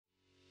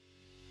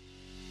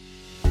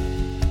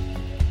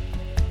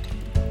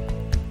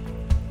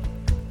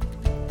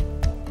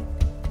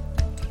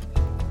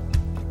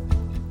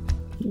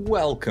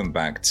Welcome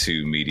back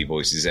to Media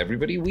Voices,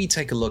 everybody. We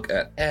take a look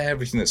at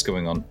everything that's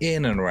going on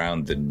in and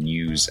around the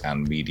news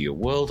and media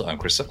world. I'm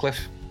Chris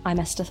Sutcliffe. I'm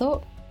Esther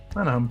Thorpe.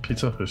 And I'm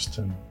Peter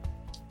Houston.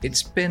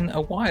 It's been a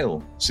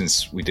while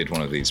since we did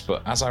one of these,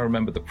 but as I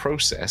remember, the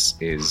process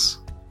is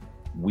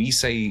we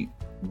say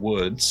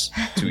words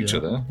to each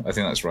other. I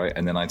think that's right.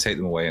 And then I take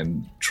them away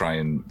and try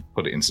and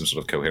put it in some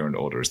sort of coherent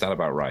order. Is that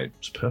about right?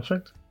 It's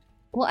perfect.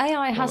 Well,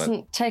 AI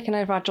hasn't taken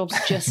over our jobs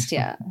just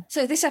yet.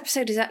 So this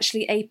episode is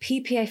actually a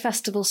PPA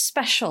Festival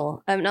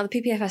Special. Now, the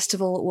PPA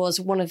Festival was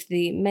one of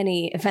the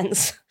many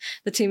events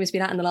the team has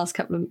been at in the last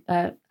couple of,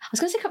 I was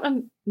going to say couple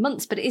of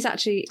months, but it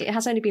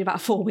has only been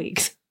about 4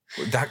 weeks.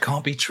 That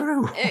can't be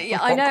true. Yeah,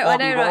 I know,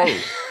 right?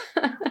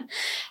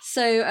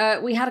 So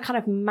we had a kind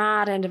of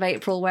mad end of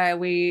April where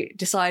we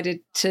decided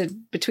to,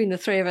 between the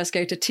three of us,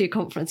 go to 2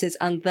 conferences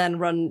and then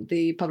run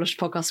the Published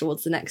Podcast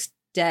Awards the next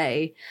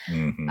day.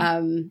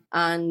 Mm-hmm.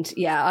 And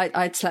yeah,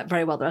 I'd slept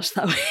very well the rest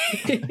of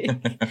that week.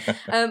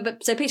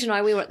 But so Peter and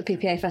I, we were at the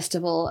PPA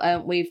Festival.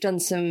 We've done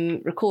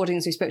some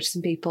recordings. We spoke to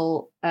some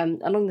people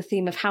along the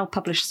theme of how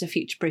publishers are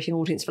future-proofing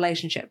audience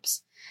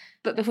relationships.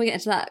 But before we get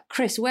into that,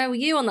 Chris, where were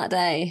you on that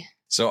day?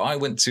 So I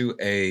went to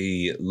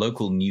a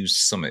local news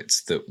summit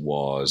that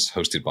was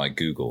hosted by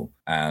Google,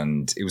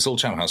 and it was all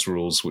Chatham House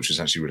rules, which was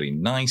actually really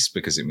nice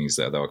because it means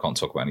that, though I can't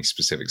talk about any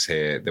specifics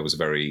here, there was a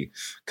very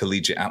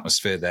collegiate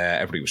atmosphere there.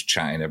 Everybody was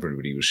chatting.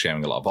 Everybody was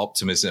sharing a lot of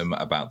optimism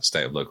about the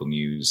state of local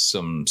news,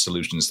 some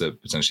solutions that are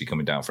potentially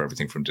coming down for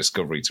everything from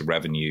discovery to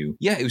revenue.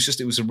 Yeah, it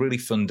was a really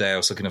fun day. I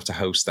was lucky enough to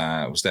host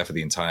that. I was there for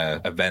the entire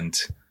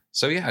event.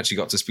 So yeah, I actually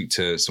got to speak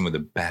to some of the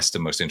best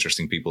and most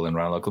interesting people in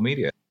around local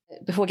media.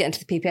 Before we get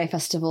into the PPA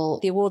Festival,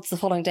 the awards the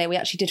following day, we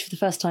actually did for the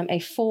first time a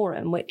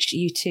forum, which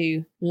you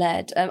two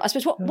led. I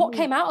suppose what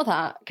came out of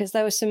that? Because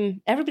there was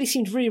everybody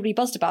seemed really, really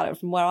buzzed about it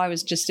from where I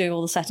was just doing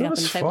all the setting up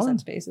and the table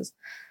centerpieces.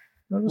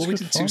 Well, we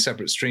did 2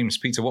 separate streams.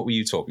 Peter, what were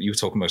you talking? You were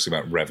talking mostly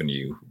about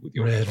revenue. With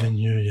your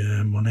revenue,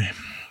 yeah, money.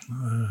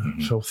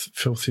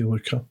 Filthy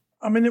lucre.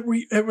 I mean,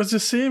 it was the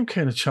same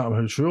kind of Chatham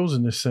House rules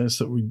in the sense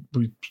that we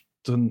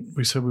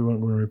said we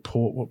weren't going to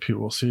report what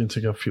people were saying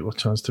to give people a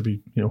chance to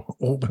be,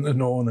 open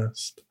and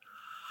honest.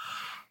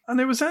 And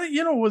it was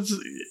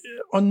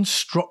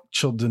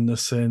unstructured in the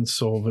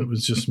sense of it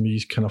was just me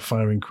kind of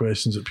firing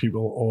questions at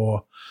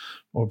people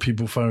or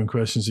people firing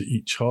questions at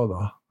each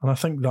other. And I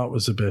think that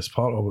was the best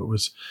part of it,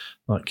 was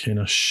that kind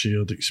of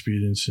shared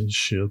experience and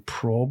shared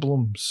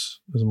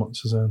problems as much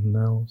as anything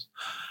else.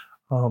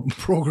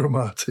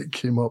 Programmatic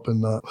came up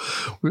in that.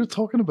 We were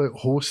talking about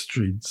host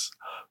reads,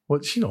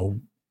 which,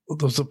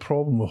 there's a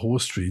problem with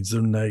host reads.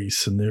 They're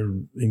nice and they're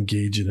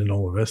engaging and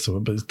all the rest of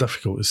it, but it's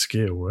difficult to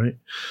scale, right?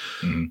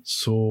 Mm-hmm.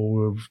 So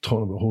we're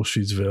talking about host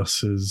reads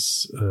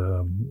versus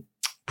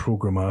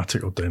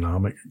programmatic or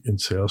dynamic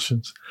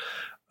insertions.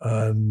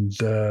 And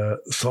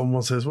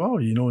someone says, well,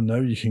 now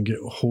you can get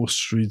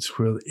host reads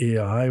where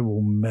AI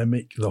will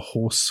mimic the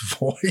host's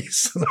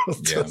voice. And I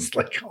was just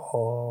like,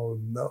 oh,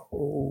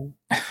 no.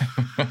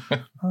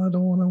 I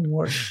don't want to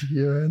work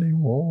here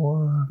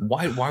anymore.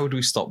 Why would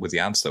we stop with the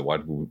ads, though? Why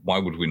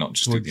would we not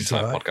just do the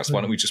entire podcast? Why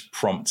don't we just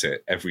prompt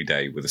it every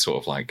day with a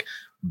sort of like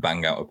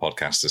bang out a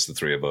podcast as the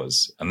three of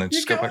us and then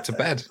just go back to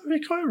bed? I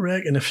quite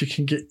reckon if you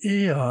can get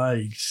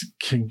AI,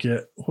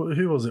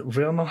 who was it?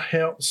 Werner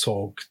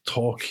Herzog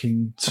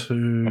talking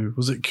to,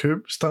 was it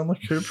Stanley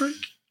Kubrick?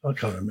 I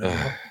can't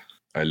remember.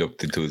 I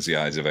looked into the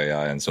eyes of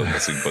AI and saw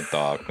nothing but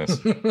darkness.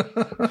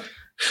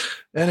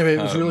 Anyway,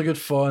 it was really good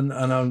fun,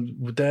 and I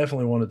would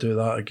definitely want to do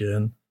that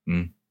again.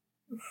 Mm.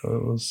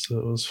 It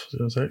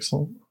was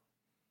excellent.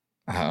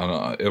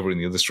 Over in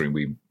the other stream,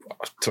 we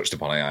touched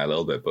upon AI a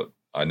little bit, but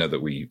I know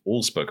that we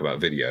all spoke about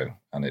video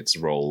and its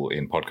role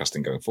in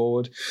podcasting going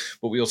forward,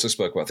 but we also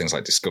spoke about things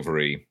like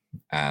discovery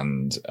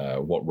and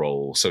what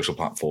role social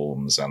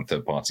platforms and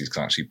third parties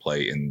can actually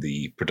play in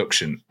the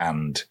production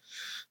and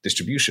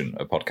distribution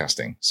of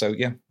podcasting. So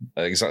yeah,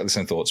 exactly the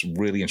same thoughts.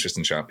 Really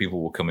interesting chat.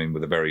 People will come in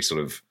with a very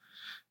sort of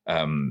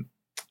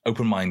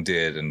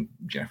open-minded and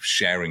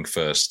sharing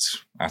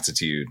first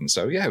attitude, and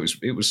so yeah, it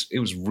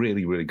was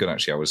really, really good.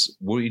 Actually, I was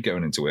worried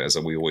going into it, as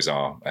we always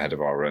are ahead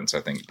of our events, I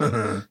think.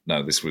 But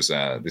no, this was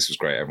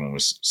great. Everyone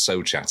was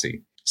so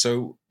chatty.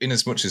 So in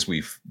as much as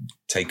we've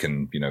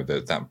taken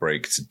that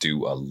break to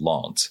do a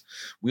lot,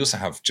 we also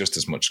have just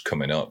as much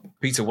coming up.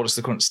 Peter, what is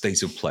the current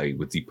state of play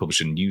with the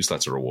Publisher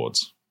Newsletter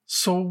Awards?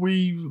 So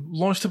we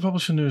launched the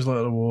Publisher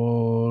Newsletter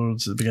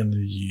Awards at the beginning of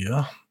the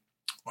year.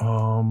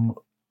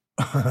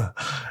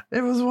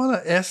 It was one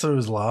that Esther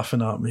was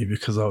laughing at me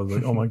because I was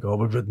like, oh my God,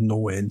 we've had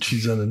no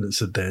entries in and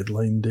it's a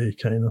deadline day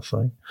kind of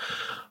thing.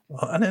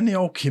 And then they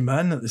all came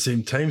in at the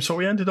same time. So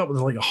we ended up with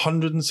like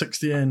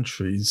 160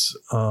 entries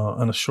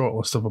and a short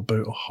list of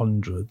about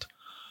 100.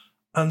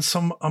 And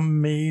some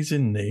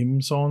amazing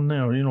names on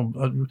there,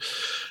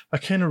 a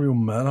kind of real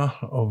mirror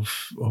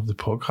of the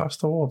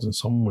podcast awards in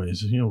some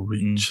ways.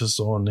 Reach is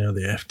on there,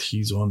 the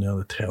FT's on there,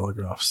 the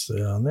Telegraph's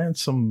there, and then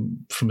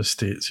some from the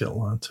States, the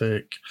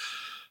Atlantic,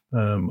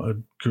 a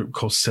group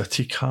called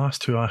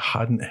CityCast, who I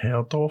hadn't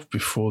heard of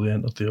before they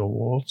entered the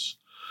awards,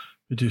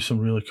 We do some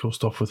really cool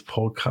stuff with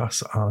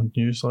podcasts and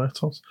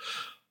newsletters.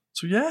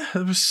 So yeah,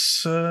 it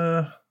was.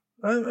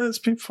 It's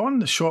been fun.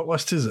 The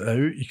shortlist is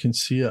out. You can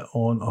see it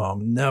on.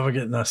 I'm never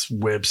getting this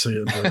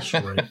website address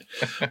right.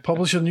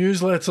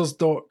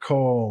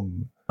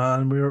 Publishernewsletters.com,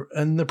 and we're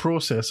in the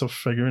process of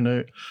figuring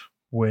out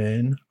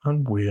when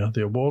and where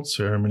the award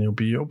ceremony will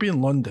be. It'll be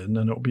in London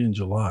and it'll be in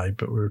July,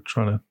 but we're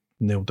trying to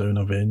nail down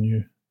a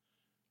venue.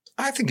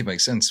 I think it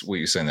makes sense what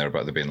you're saying there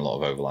about there being a lot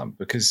of overlap,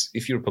 because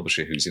if you're a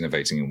publisher who's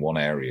innovating in one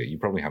area, you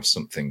probably have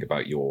something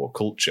about your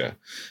culture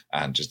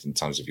and just in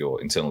terms of your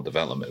internal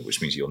development,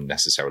 which means you're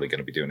necessarily going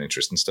to be doing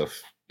interesting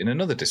stuff in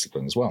another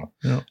discipline as well.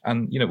 Yeah.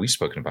 And, we've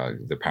spoken about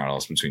the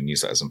parallels between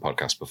newsletters and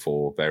podcasts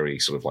before, very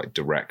sort of like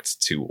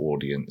direct to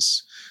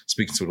audience,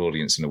 speaking to an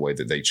audience in a way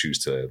that they choose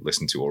to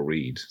listen to or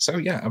read. So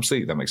yeah,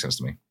 absolutely. That makes sense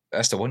to me.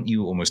 Esther, why don't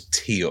you almost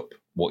tee up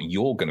what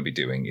you're going to be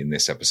doing in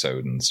this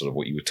episode and sort of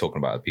what you were talking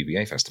about at the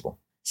PPA Festival?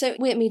 So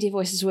we at Media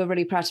Voices, we're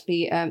really proud to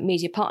be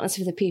media partners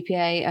for the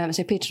PPA.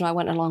 So Peter and I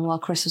went along while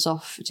Chris was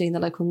off doing the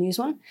local news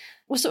one.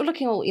 We're sort of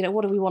looking at,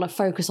 what do we want to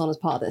focus on as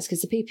part of this? Because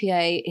the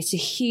PPA, it's a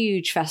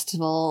huge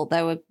festival.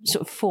 There were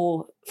sort of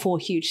four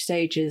huge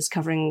stages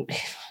covering a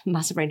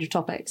massive range of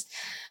topics.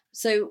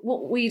 So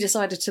what we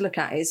decided to look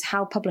at is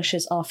how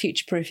publishers are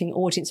future-proofing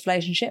audience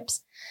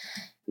relationships.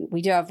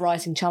 We do have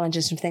rising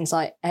challenges from things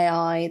like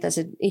AI. There's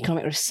an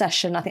economic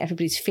recession. I think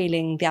everybody's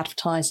feeling the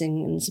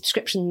advertising and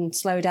subscription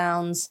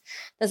slowdowns.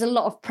 There's a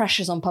lot of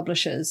pressures on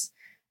publishers.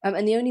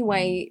 And the only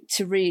way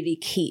to really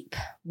keep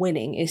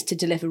winning is to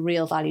deliver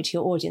real value to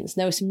your audience.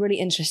 There were some really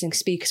interesting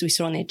speakers we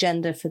saw on the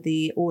agenda for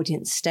the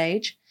audience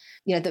stage.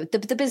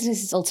 The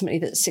businesses ultimately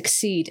that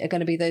succeed are going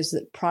to be those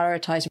that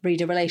prioritise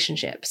reader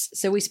relationships.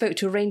 So we spoke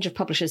to a range of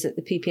publishers at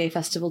the PPA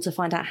Festival to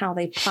find out how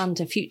they plan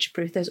to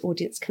future-proof those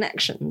audience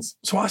connections.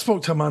 So I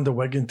spoke to Amanda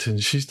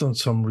Wigginton. She's done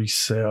some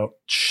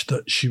research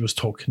that she was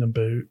talking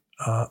about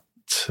at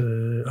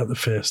the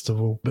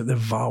festival, but the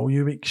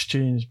value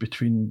exchange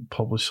between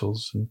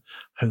publishers and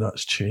how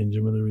that's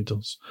changing with the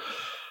readers.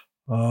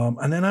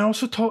 And then I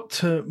also talked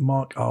to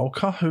Mark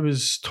Alker, who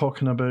was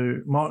talking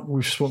about, Mark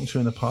we've spoken to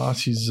in the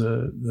past. He's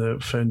the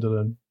founder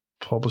and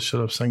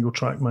publisher of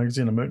SingleTrack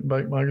magazine, a mountain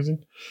bike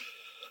magazine.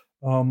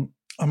 And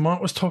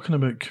Mark was talking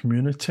about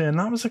community, and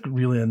that was a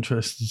really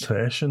interesting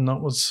session.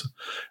 That was,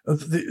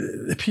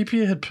 the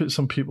PPA had put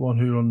some people on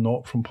who are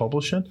not from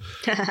publishing.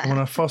 When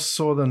I first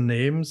saw their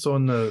names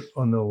on the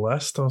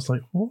list, I was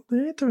like, what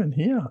are they doing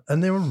here?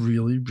 And they were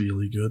really,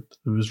 really good.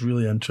 It was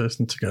really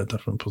interesting to get a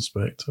different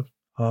perspective.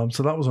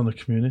 So that was on the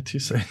community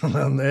side.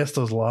 And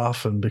Esther's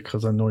laughing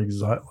because I know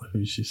exactly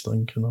who she's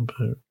thinking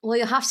about. Well,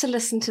 you'll have to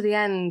listen to the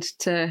end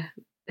to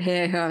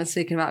hear who I'm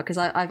speaking about, because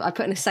I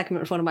put in a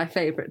segment of one of my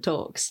favourite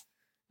talks,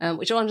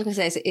 which all I'm just going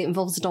to say is it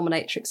involves the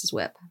dominatrix's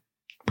whip.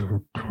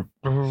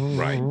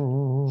 Right.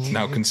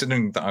 Now,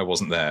 considering that I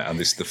wasn't there and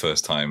this is the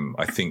first time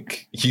I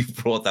think you've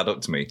brought that up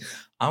to me,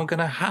 I'm going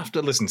to have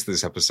to listen to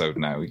this episode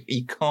now.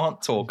 You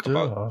can't talk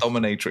about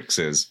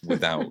dominatrixes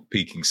without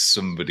piquing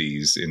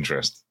somebody's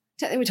interest.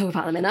 I don't think we talk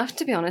about them enough,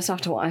 to be honest,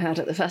 after what I heard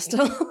at the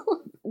festival.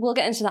 We'll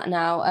get into that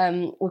now.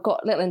 We've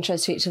got little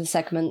intros to each of the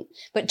segment,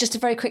 but just a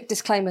very quick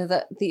disclaimer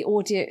that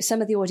some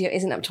of the audio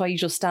isn't up to our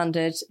usual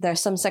standard. There are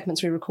some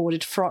segments we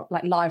recorded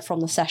live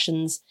from the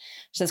sessions,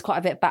 so there's quite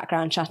a bit of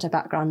background chatter,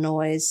 background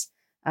noise.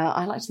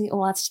 I like to think it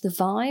all adds to the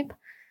vibe.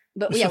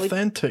 But it's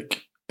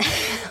authentic.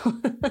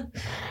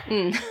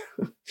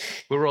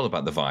 We're all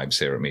about the vibes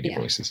here at Media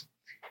Voices.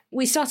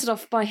 We started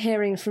off by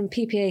hearing from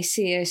PPA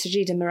CEO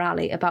Sajeeda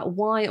Merali about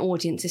why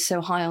audience is so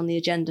high on the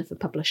agenda for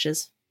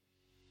publishers.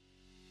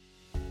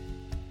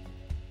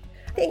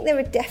 I think there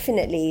are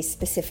definitely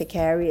specific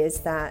areas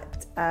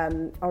that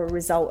are a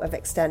result of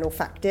external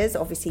factors.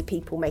 Obviously,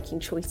 people making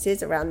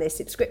choices around their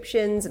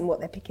subscriptions and what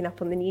they're picking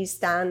up on the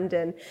newsstand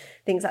and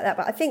things like that.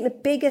 But I think the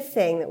bigger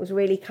thing that was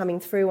really coming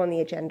through on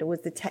the agenda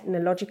was the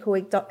technological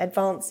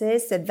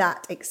advances, so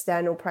that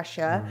external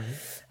pressure,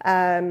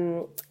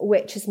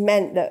 which has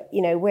meant that,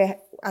 we're,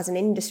 as an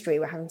industry,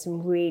 we're having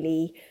some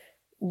really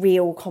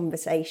real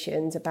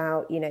conversations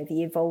about,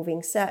 the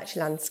evolving search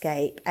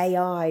landscape.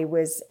 AI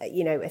was,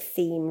 a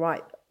theme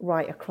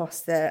right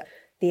across the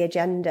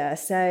agenda.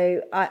 So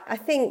I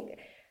think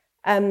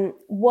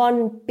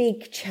one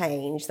big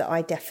change that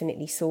I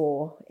definitely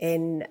saw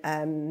in,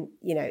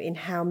 in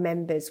how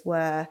members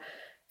were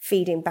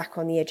feeding back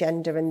on the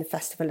agenda and the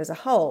festival as a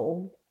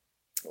whole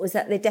was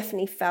that they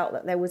definitely felt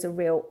that there was a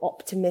real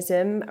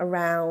optimism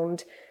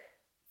around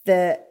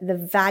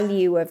the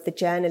value of the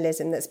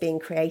journalism that's being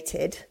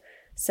created.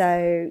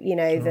 So,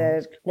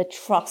 the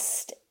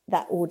trust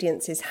that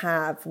audiences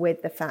have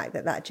with the fact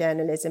that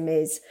journalism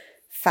is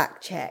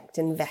fact-checked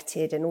and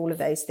vetted and all of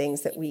those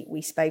things that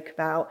we spoke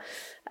about.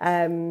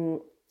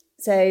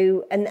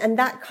 So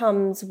that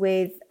comes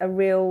with a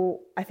real,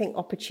 I think,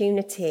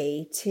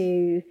 opportunity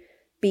to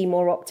be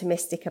more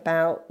optimistic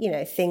about,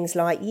 things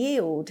like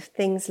yield,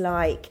 things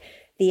like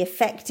the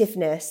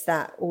effectiveness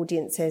that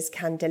audiences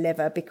can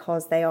deliver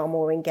because they are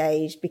more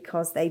engaged,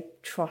 because they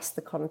trust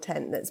the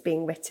content that's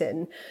being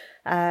written,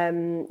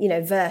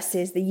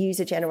 versus the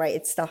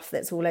user-generated stuff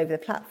that's all over the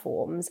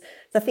platforms.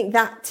 So I think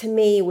that, to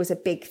me, was a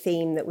big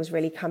theme that was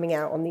really coming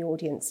out on the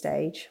audience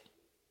stage.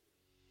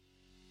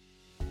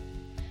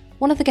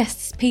 One of the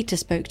guests Peter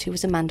spoke to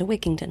was Amanda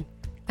Wigginton,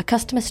 a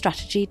customer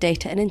strategy,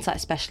 data and insight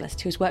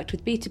specialist who has worked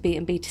with B2B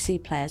and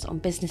B2C players on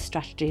business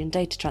strategy and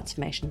data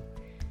transformation.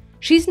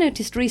 She's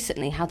noticed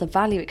recently how the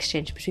value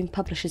exchange between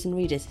publishers and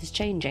readers is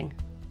changing.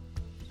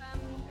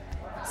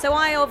 So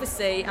I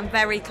obviously am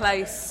very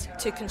close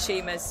to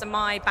consumers. So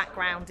my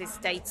background is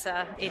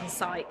data,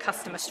 insight,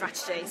 customer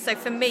strategy. So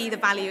for me, the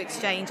value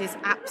exchange is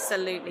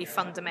absolutely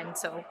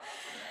fundamental.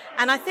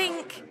 And I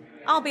think,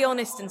 I'll be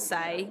honest and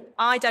say,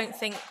 I don't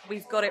think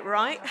we've got it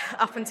right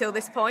up until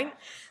this point.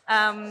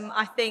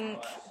 I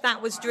think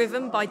that was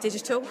driven by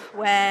digital,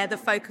 where the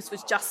focus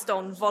was just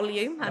on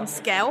volume and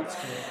scale.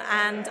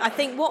 And I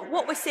think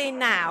what we're seeing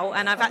now,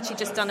 and I've actually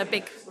just done a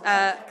big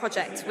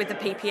project with the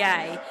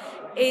PPA,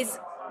 is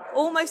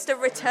almost a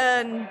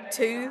return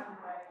to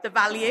the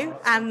value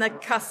and the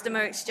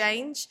customer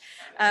exchange,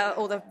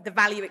 or the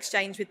value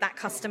exchange with that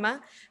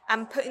customer,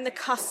 and putting the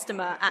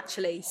customer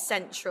actually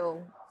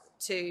central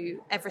to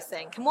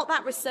everything. And what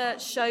that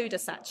research showed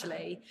us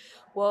actually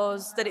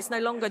was that it's no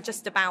longer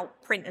just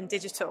about print and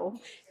digital.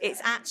 It's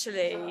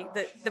actually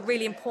the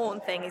really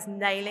important thing is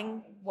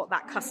nailing what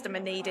that customer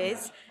need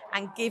is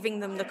and giving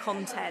them the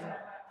content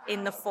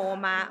in the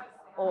format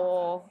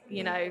or,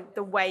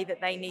 the way that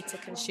they need to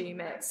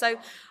consume it. So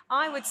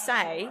I would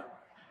say,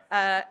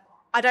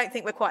 I don't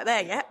think we're quite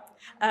there yet.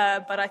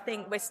 But I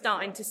think we're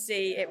starting to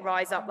see it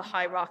rise up the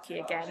hierarchy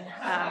again.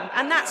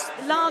 And that's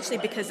largely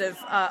because of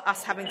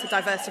us having to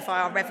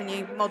diversify our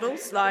revenue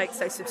models,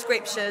 so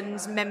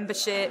subscriptions,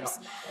 memberships.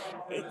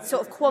 It's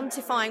sort of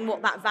quantifying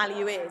what that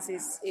value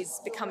is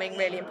becoming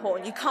really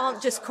important. You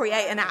can't just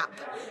create an app.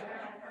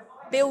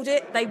 Build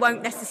it, they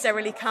won't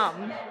necessarily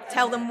come.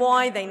 Tell them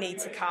why they need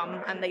to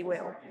come, and they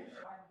will.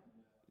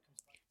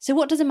 So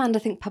what does Amanda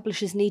think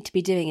publishers need to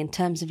be doing in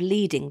terms of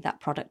leading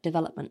that product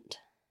development?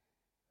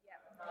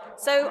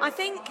 So I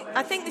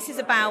think this is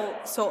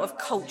about sort of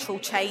cultural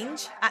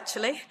change,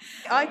 actually.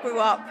 I grew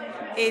up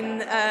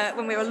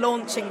when we were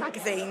launching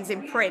magazines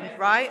in print,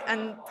 right?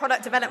 And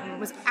product development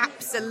was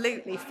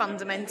absolutely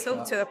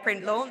fundamental to a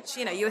print launch.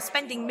 You were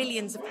spending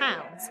millions of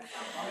pounds.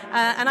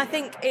 And I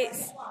think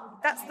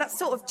that's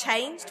sort of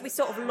changed. We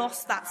sort of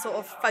lost that sort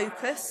of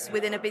focus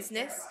within a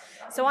business.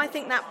 So I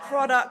think that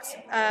product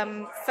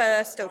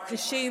first or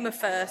consumer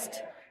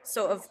first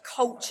sort of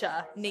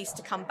culture needs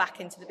to come back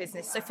into the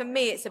business. So for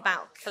me, it's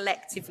about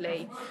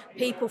collectively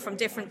people from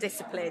different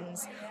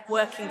disciplines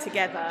working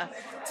together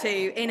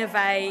to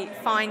innovate,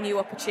 find new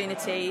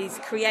opportunities,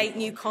 create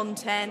new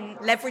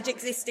content, leverage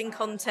existing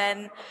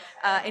content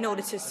in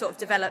order to sort of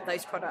develop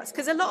those products.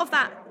 Because a lot of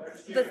that,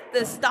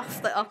 the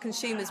stuff that our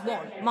consumers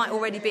want might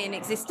already be in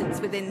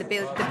existence within the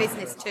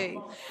business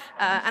too.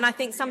 And I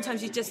think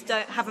sometimes you just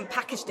haven't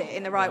packaged it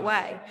in the right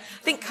way.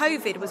 I think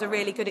COVID was a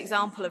really good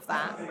example of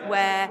that,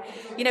 where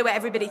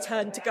everybody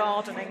turned to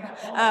gardening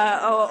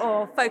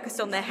or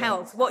focused on their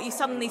health. What you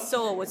suddenly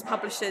saw was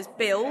publishers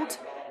build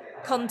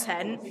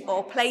content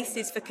or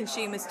places for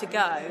consumers to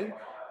go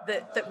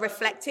that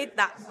reflected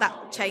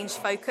that changed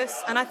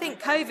focus. And I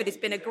think COVID has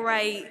been a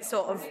great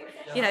sort of,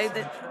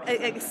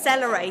 the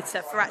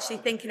accelerator for actually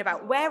thinking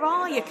about where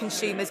are your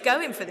consumers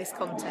going for this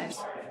content.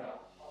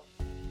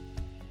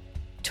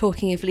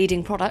 Talking of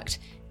leading product,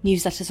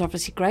 newsletters are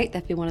obviously great.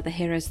 They've been one of the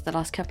heroes of the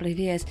last couple of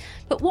years.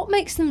 But what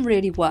makes them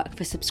really work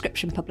for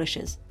subscription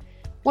publishers?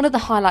 One of the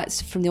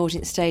highlights from the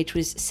audience stage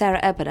was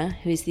Sarah Ebner,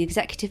 who is the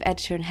executive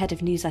editor and head of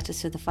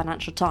newsletters for the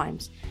Financial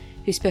Times,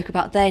 who spoke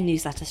about their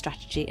newsletter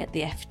strategy at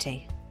the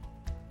FT.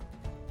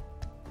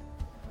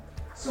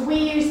 So we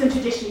use them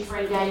traditionally for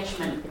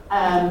engagement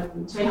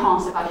to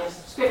enhance the value of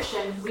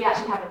subscription. We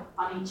actually have a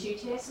funny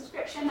two-tier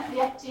subscription at the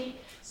FT.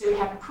 So we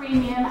have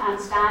premium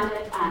and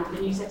standard, and the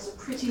newsletters are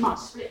pretty much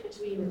split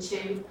between the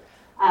two.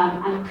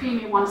 And the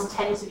premium ones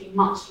tend to be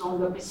much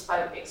longer,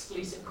 bespoke,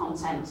 exclusive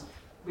content,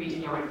 read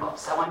in your inbox.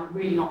 So I'm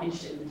really not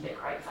interested in the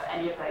click rate for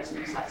any of those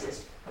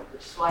newsletters,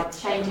 which is why the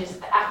changes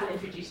that Apple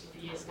introduced a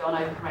few years ago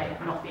on open rate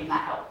have not been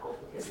that helpful,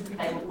 because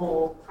they were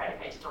more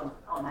predicated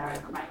on their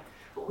open rate.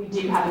 But we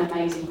do have an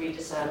amazing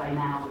reader survey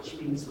now, which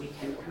means we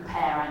can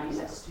compare our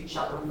newsletters to each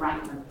other and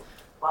rank them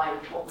by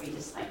what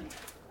readers think.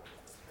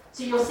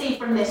 So you'll see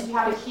from this, we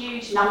have a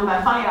huge number.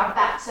 Funny enough,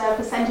 that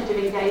percentage of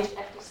engaged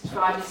FT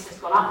subscribers has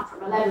gone up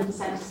from 11% to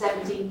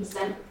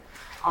 17%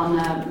 on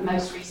the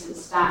most recent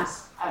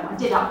stats. I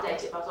did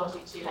update it, but I was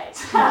obviously too late.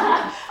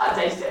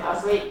 Updated it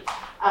last week.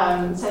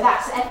 So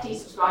that's FT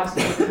subscribers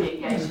who will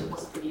be engaged with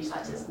what's the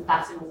newsletters, and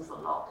that's an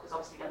awful lot, because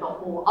obviously a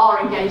lot more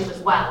are engaged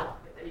as well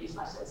with the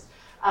newsletters.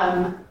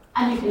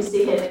 And you can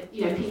see here that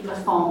people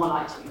are far more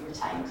likely to be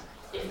retained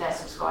if they're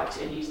subscribed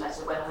to a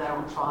newsletter, whether they're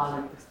on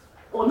trial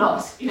or not.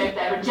 If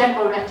they're a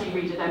general FT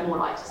reader, they're more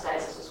likely to stay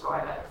as a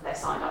subscriber if they're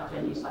signed up to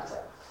a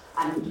newsletter.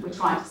 And we're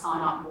trying to sign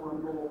up more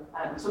and more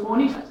to more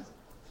newsletters.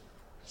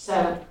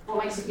 So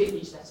what makes a good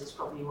newsletter is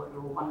probably what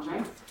you're all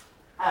wondering.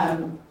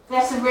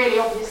 There's some really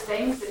obvious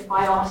things that if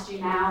I asked you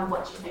now,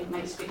 what do you think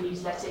makes a good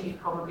newsletter, you'd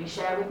probably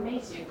share with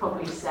me. So you'd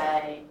probably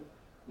say,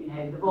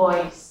 the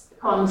voice, the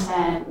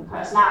content, the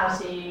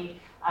personality,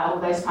 all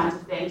those kinds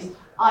of things.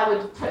 I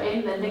would put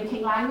in the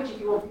linking language if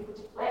you want people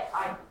to click.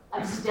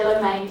 I'm still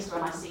amazed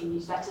when I see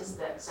newsletters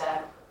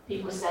that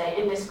people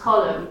say in this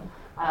column,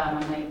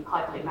 and they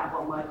hyperlink that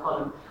one word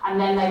column, and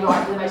then they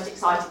write the most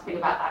exciting thing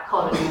about that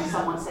column, and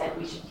someone said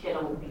we should kill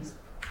all these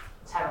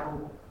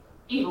terrible,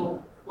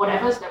 evil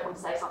whatevers. Don't want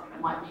to say something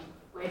that might be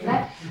weird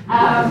there.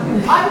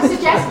 I would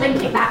suggest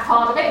linking that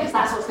part of it, because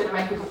that's what's going to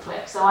make people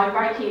click. So I'm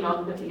very keen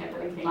on looking at the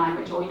linking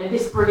language, or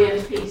this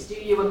brilliant piece, do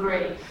you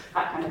agree?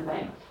 That kind of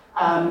thing.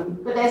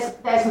 But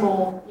there's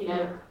more,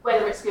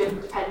 whether it's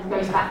good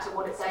goes back to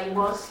what its aim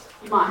was.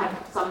 You might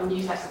have some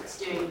newsletter that's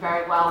doing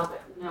very well,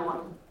 but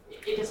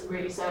it doesn't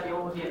really serve your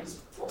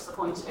audience. What's the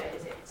point of it?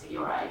 Is it to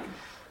your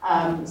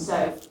aim?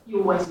 So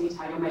you always need to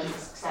have your measure of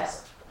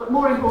success. But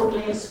more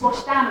importantly, and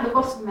squashed down at the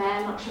bottom there,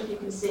 I'm not sure if you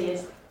can see,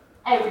 is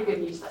every good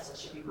newsletter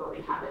should be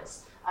building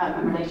habits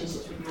and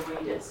relationships with your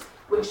readers,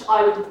 which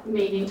I would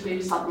mean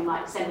includes something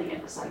like sending it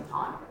at the same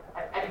time.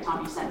 Every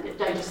time you send it,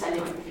 don't just send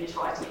it when you finish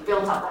writing it.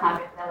 Build up the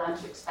habit, they'll learn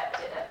to expect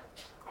it at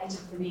 8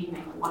 o'clock in the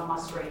evening, one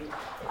must read,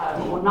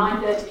 or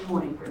 9:30 in the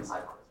morning for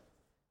insight.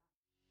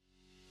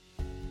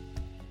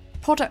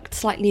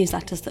 Products like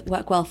newsletters that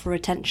work well for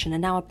retention are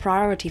now a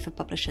priority for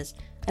publishers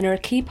and are a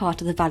key part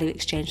of the value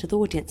exchange with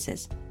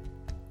audiences.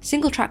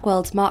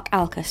 SingletrackWorld's Mark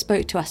Alker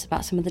spoke to us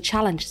about some of the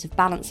challenges of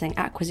balancing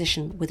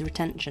acquisition with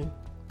retention.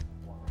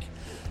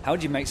 How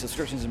do you make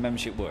subscriptions and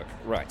membership work?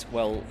 Right,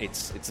 well,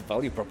 it's a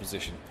value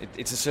proposition.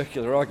 It's a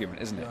circular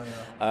argument, isn't it?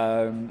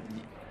 Yeah.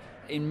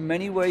 In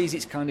many ways,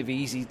 it's kind of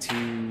easy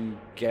to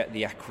get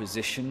the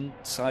acquisition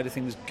side of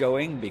things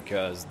going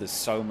because there's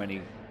so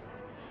many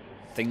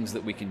things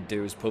that we can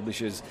do as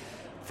publishers,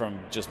 from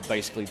just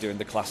basically doing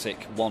the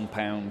classic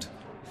 £1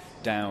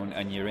 down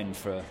and you're in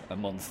for a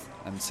month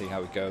and see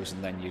how it goes,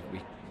 and then we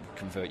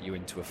convert you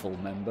into a full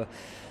member.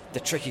 The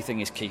tricky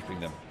thing is keeping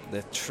them.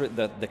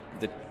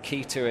 The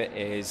key to it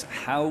is,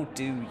 how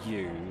do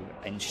you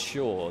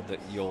ensure that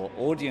your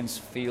audience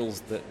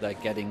feels that they're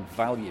getting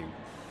value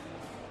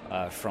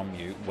from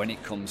you when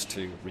it comes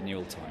to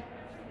renewal time?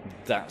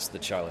 That's the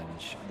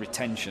challenge.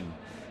 Retention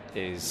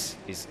is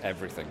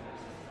everything.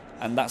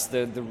 And that's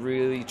the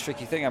really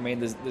tricky thing. I mean,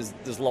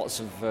 there's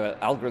lots of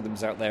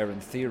algorithms out there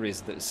and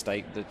theories that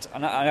state that,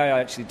 and I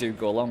actually do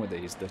go along with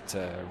these, that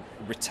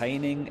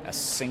retaining a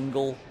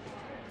single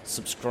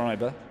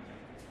subscriber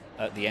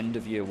at the end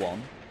of year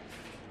one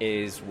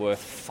is worth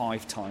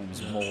 5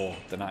 times more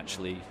than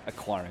actually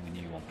acquiring a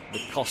new one.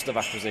 The cost of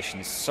acquisition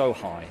is so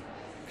high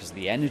because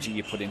the energy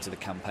you put into the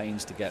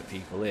campaigns to get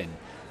people in,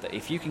 that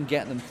if you can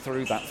get them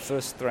through that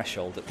first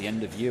threshold at the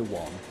end of year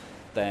one,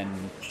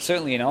 then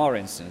certainly in our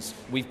instance,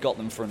 we've got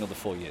them for another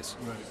 4 years.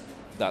 Right.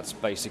 That's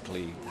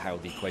basically how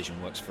the equation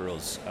works for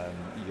us.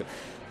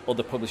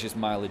 Other publishers'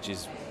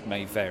 mileages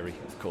may vary,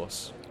 of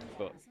course.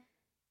 But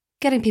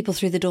getting people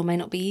through the door may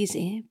not be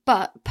easy,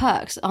 but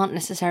perks aren't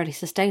necessarily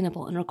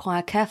sustainable and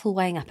require careful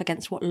weighing up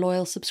against what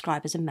loyal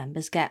subscribers and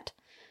members get.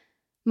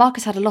 Mark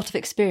has had a lot of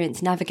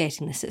experience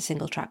navigating this at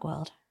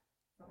SingletrackWorld.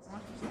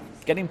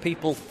 Getting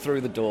people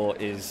through the door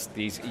is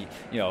these,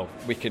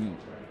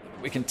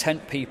 we can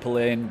tempt people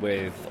in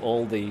with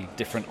all the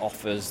different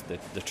offers,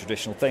 the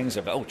traditional things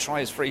of,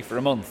 try us free for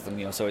a month,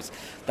 and so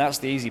that's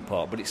the easy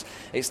part. But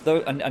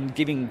and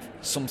giving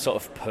some sort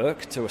of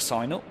perk to a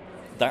sign up,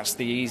 that's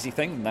the easy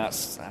thing.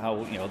 That's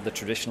how the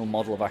traditional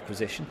model of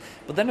acquisition.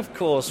 But then, of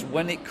course,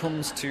 when it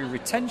comes to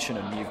retention,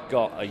 and you've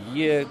got a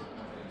year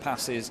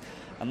passes,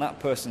 and that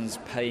person's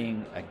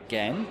paying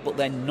again, but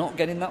they're not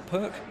getting that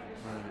perk.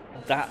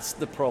 That's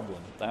the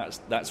problem.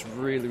 That's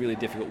really, really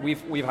difficult.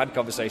 We've had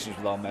conversations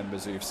with our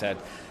members who've said,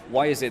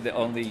 why is it that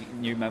only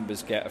new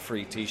members get a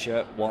free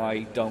T-shirt?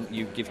 Why don't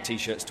you give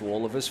T-shirts to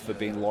all of us for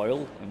being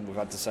loyal? And we've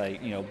had to say,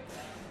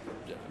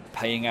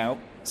 paying out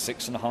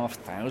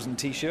 6,500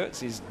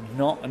 T-shirts is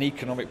not an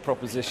economic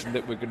proposition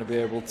that we're going to be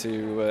able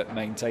to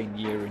maintain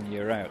year in,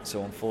 year out.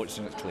 So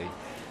unfortunately,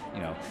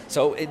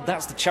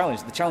 that's the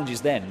challenge. The challenge is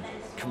then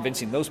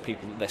convincing those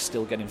people that they're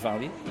still getting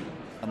value.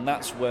 And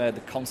that's where the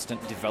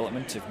constant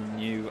development of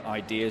new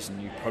ideas and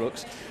new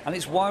products, and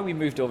it's why we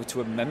moved over to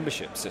a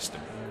membership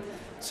system.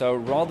 So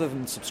rather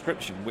than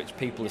subscription, which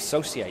people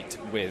associate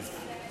with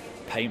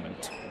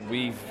payment,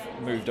 we've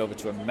moved over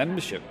to a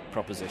membership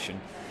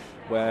proposition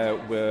where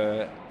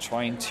we're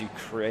trying to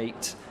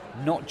create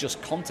not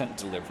just content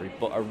delivery,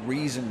 but a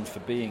reason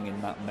for being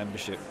in that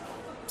membership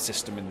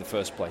system in the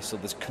first place. So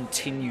there's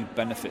continued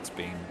benefits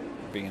being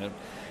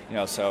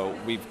so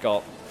we've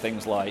got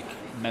things like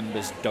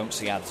members don't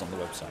see ads on the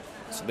website.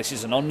 So this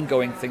is an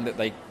ongoing thing that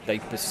they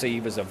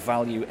perceive as a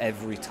value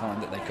every time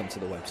that they come to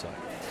the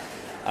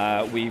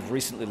website. We've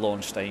recently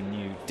launched a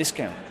new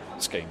discount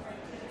scheme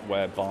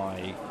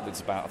whereby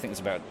there's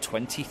about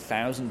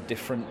 20,000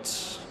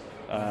 different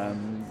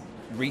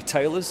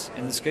retailers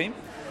in the scheme,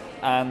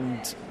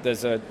 and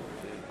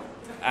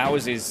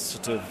ours is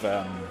sort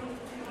of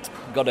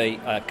got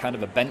a kind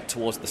of a bent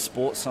towards the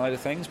sports side of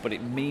things, but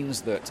it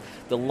means that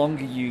the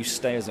longer you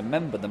stay as a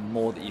member, the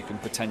more that you can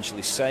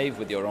potentially save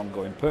with your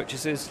ongoing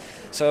purchases.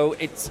 So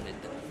it's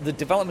the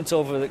development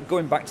over,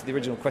 going back to the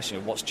original question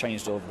of what's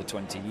changed over the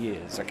 20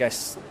 years, I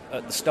guess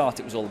at the start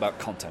it was all about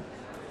content.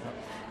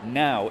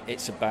 Now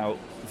it's about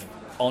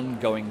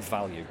ongoing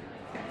value,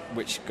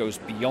 which goes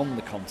beyond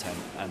the content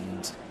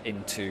and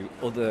into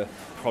other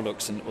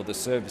products and other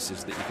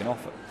services that you can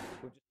offer.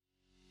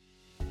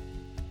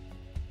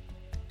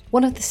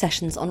 One of the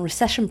sessions on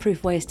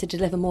recession-proof ways to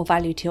deliver more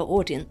value to your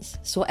audience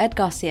saw Ed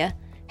Garcia,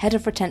 Head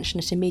of Retention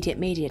at Immediate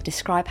Media,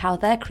 describe how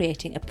they're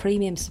creating a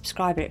premium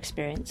subscriber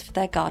experience for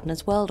their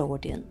Gardener's World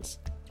audience.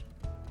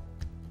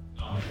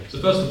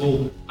 So first of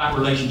all, that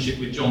relationship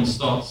with John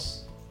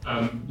starts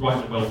right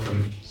at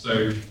welcome.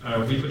 So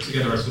we put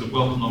together a sort of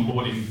welcome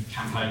onboarding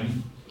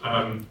campaign,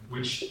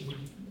 which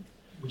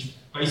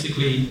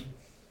basically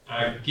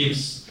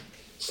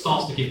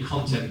starts to give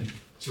content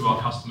to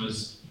our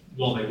customers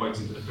while they're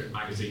waiting for the print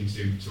magazine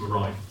to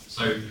arrive.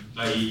 So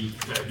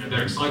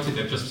they're excited,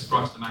 they've just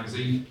subscribed to the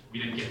magazine, we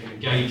then get them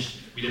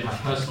engaged, we then have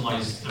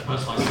personalised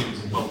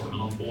series of welcome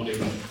and onboarding,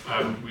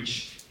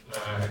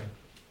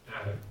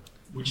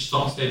 which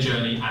starts their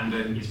journey and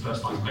then is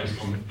personalised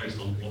based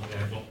on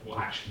what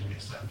action they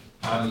get.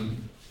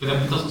 But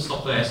then it doesn't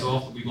stop there, so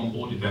after we've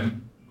onboarded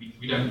them,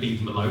 we don't leave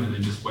them alone and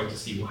then just wait to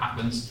see what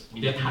happens. We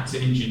then had to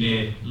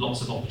engineer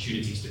lots of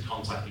opportunities to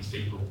contact these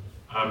people.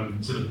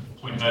 To the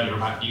point earlier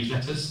about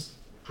newsletters,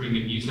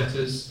 premium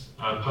newsletters,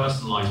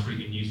 personalised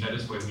premium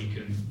newsletters where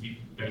we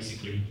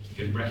basically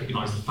can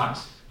recognise the fact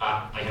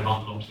that they have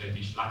unlocked their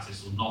digital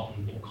access or not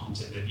and what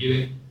content they're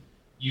viewing,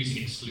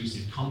 using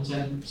exclusive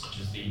content such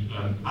as the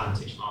Alan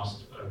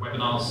Titchmarsh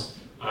webinars.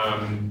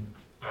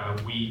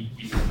 We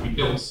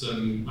built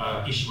some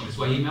issue on its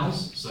way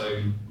emails,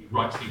 so we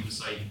write to people to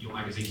say your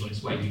magazine's on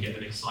its way, we get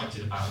them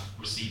excited about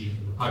receiving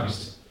the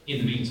post. In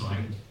the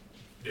meantime,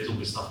 there's all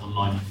this stuff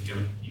online you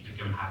can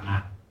go and have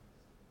now.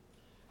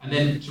 And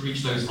then to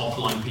reach those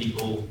offline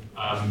people,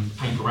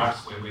 paper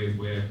apps where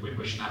we're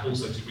pushing that,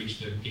 also to reach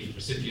the gift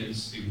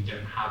recipients who we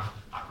don't have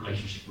that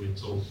relationship with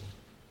at all.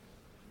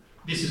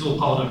 This is all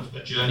part of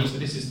a journey. So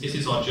this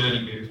is our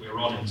journey we're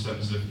on in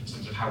terms of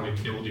how we're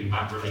building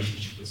that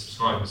relationship with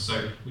subscribers.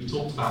 So we've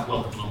talked about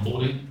welcome and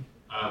onboarding,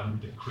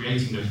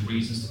 creating those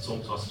reasons to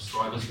talk to our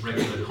subscribers,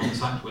 regular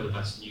contact, whether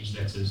that's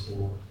newsletters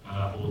or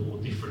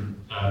different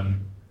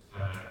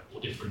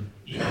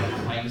email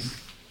campaigns.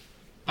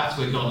 That's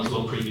where Gardener's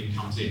World Premium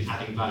comes in,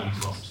 adding value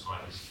to our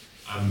subscribers.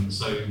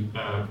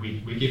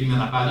 We're giving them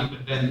that value,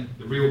 but then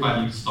the real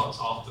value starts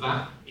after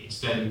that. It's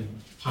then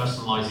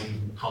personalising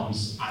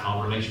comms and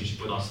our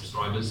relationship with our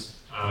subscribers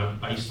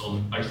based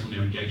on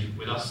their engagement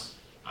with us.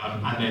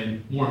 And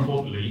then, more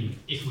importantly,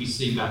 if we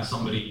see that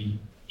somebody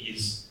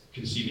is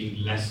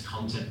consuming less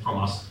content from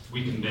us,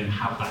 we can then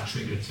have that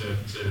trigger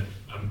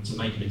to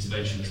make an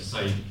intervention to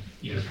say,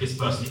 this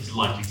person is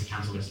likely to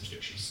cancel their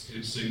subscription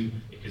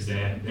soon because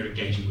they're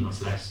engaging with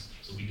us less.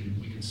 So we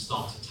can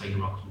start to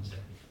tailor our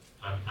content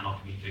and our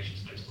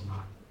communications based on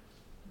that.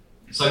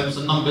 So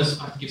some numbers,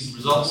 I have to give some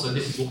results. So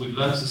this is what we've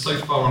learned. So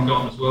far on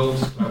Gardener's World,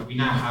 we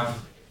now have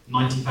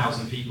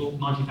 90,000 people,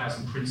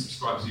 90,000 print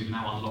subscribers who've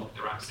now unlocked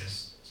their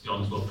access to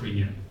Gardener's World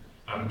Premium.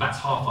 That's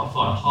half our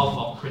file. Half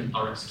our print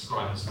direct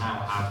subscribers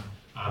now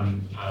have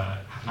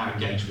now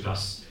engaged with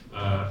us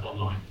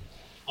online.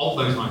 Of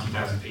those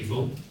 90,000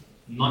 people,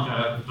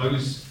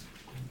 those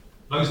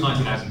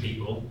 90,000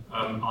 people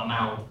are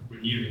now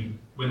renewing,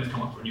 when they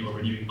come up for renewal,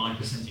 renewing 9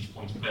 percentage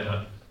points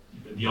better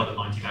than the other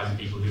 90,000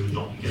 people who are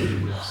not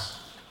engaging with us.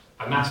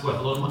 And that's worth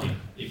a lot of money.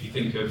 If you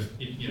think of,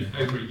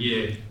 over a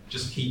year,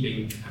 just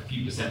keeping a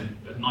few percent,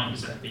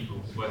 9% of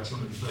people is worth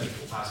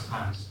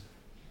 £234,000.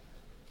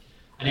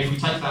 And if we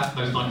take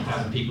those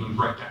 90,000 people and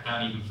break that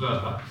down even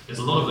further, there's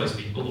a lot of those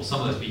people, or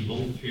some of those people,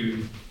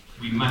 who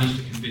we managed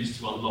to convince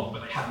to unlock,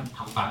 but they haven't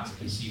come back to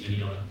consume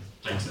any other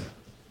data,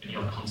 any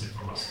other content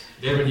from us.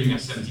 They're renewing at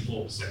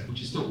 74%,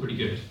 which is still pretty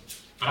good.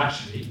 But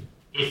actually,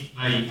 if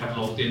they have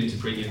logged into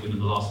Premium within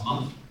the last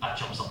month, that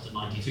jumps up to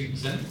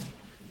 92%.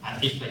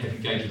 And if they have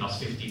engaged with us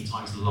 15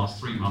 times in the last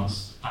 3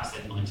 months, that's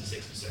then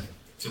 96%.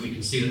 So we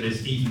can see that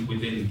there's, even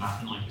within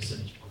that 9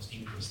 percentage points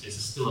increase, there's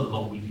still a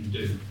lot we can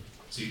do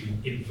to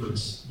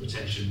influence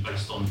retention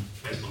based on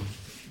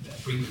the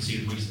frequency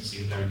and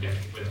recency of their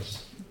engagement with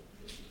us.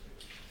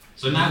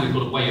 So now we've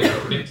got a way of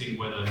predicting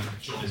whether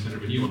John is going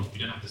to renew or not. We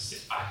don't have to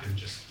sit back and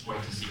just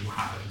wait to see what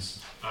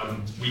happens.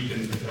 We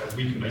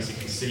can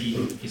basically see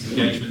his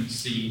engagement,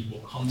 see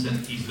what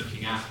content he's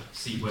looking at,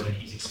 see whether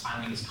he's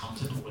expanding his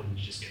content or whether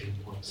he's just getting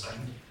more of the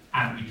same,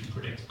 and we can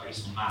predict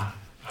based on that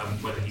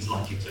whether he's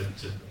likely to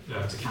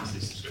cancel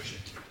his subscription.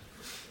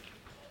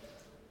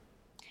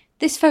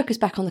 This focus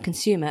back on the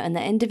consumer and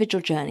their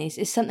individual journeys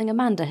is something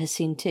Amanda has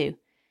seen too,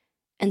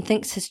 and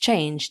thinks has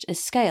changed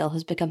as scale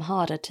has become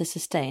harder to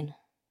sustain.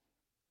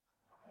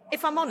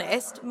 If I'm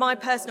honest, my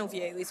personal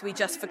view is we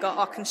just forgot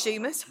our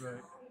consumers.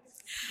 Right.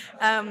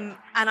 And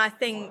I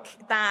think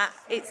that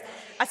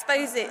I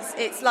suppose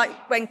it's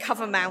like when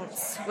cover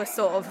mounts were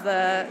sort of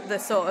the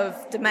sort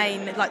of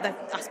domain, like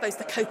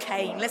the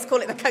cocaine, let's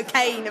call it the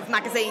cocaine of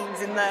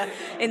magazines in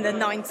the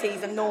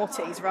 90s and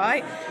noughties,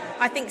 right?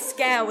 I think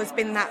scale has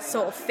been that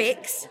sort of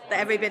fix that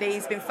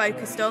everybody's been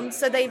focused on.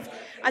 So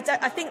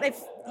I think they've,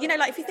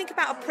 like if you think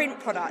about a print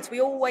product,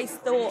 we always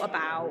thought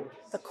about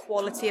the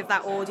quality of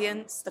that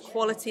audience, the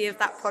quality of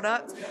that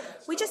product.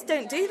 We just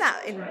don't do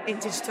that in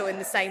digital in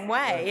the same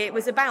way. It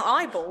was about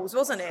eyeballs,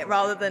 wasn't it,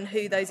 rather than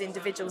who those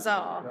individuals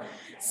are.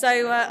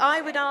 So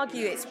I would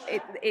argue it's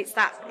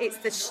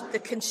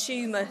the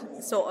consumer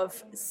sort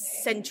of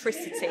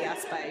centricity, I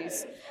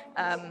suppose,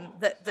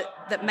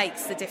 that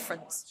makes the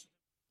difference.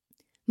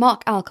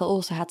 Mark Alker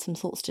also had some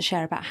thoughts to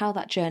share about how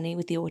that journey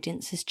with the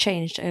audience has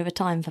changed over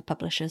time for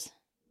publishers.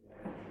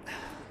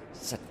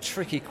 It's a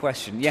tricky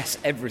question. Yes,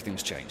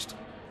 everything's changed.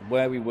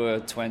 Where we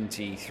were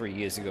 23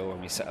 years ago when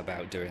we set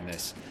about doing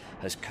this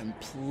has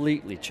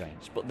completely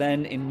changed. But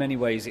then in many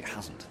ways it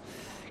hasn't.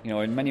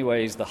 In many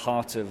ways the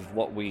heart of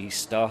what we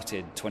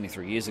started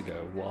 23 years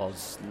ago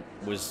was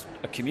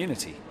a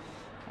community.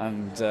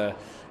 And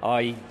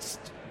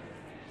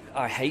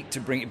I hate to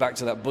bring it back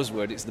to that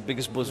buzzword. It's the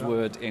biggest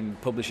buzzword in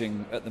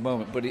publishing at the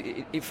moment. But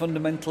it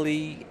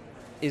fundamentally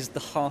is the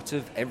heart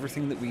of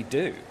everything that we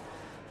do.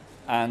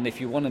 And if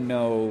you want to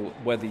know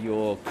whether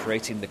you're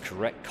creating the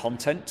correct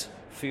content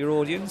for your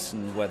audience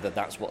and whether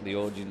that's what the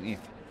audience,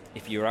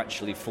 if you're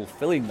actually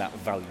fulfilling that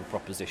value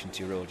proposition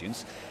to your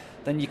audience,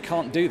 then you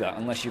can't do that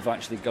unless you've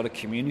actually got a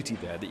community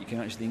there that you can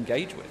actually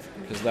engage with,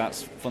 because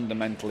that's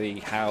fundamentally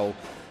how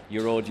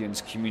your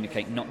audience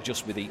communicate, not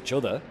just with each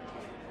other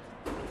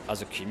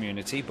as a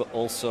community, but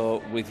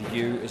also with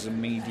you as a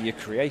media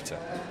creator.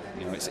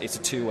 It's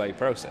a two-way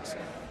process.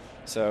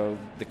 So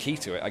the key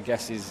to it, I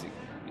guess, is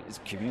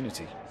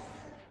community.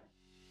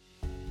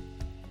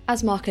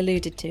 As Mark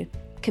alluded to,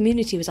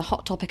 community was a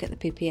hot topic at the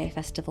PPA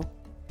Festival.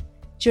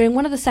 During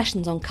one of the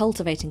sessions on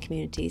cultivating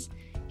communities,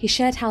 he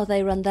shared how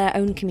they run their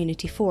own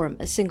community forum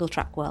at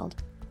SingletrackWorld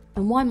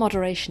and why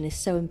moderation is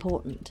so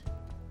important.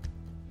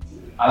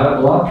 A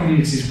lot of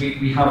communities,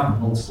 we have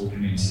multiple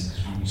communities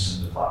because we use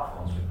some of the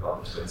platforms. We've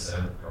got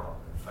Twitter, we've got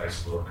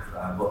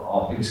Facebook, but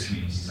our biggest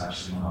community is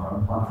actually on our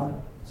own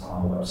platform. It's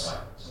on our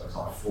website, so it's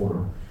our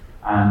forum.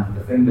 And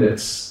the thing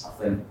that's, I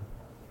think,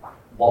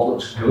 what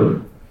looks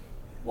good,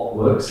 what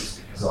works, is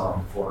because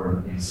our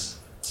forum is,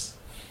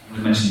 I'm going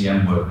to mention the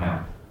M word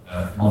now,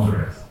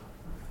 moderate.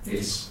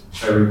 It's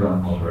very well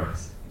moderated.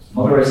 It's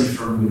moderated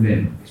from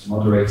within. It's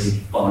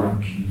moderated by the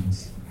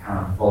community. We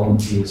have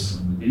volunteers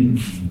from within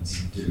the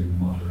community doing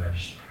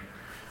moderation.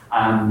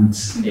 And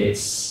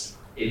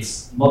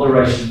it's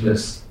moderation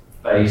that's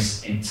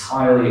based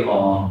entirely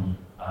on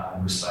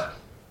respect.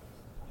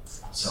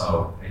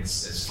 So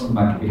it's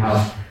fundamental. We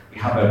have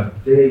a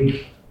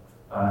big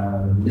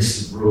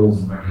list of rules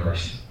and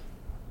regulations,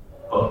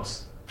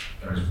 but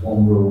there is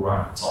one rule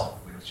right at the top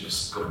which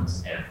just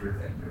governs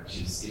everything,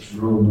 which is it's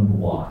rule number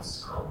one.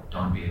 It's called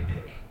 "Don't be a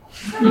dick."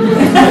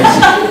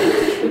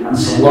 And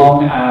so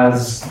long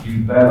as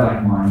you bear that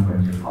in mind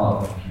when you're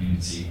part of a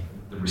community,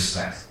 the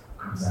respect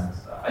comes out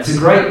of that. It's a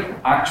great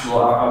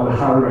I would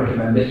highly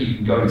recommend it. You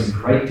can go into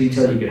great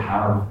detail. You can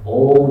have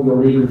all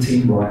your legal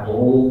team write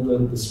all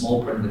the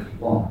small print that you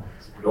want.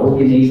 But all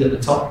you need at the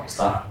top is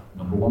that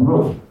number one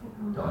rule.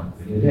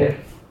 Don't be a dick.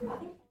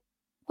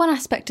 One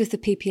aspect of the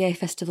PPA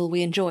Festival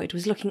we enjoyed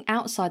was looking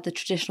outside the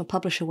traditional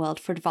publisher world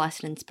for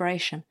advice and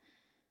inspiration.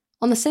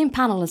 On the same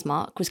panel as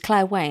Mark was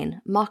Clare Wain,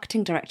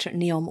 Marketing Director at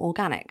NEOM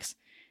Organics,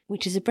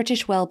 which is a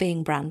British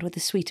wellbeing brand with a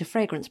suite of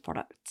fragrance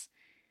products.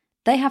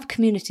 They have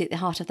community at the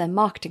heart of their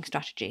marketing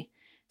strategy,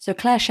 so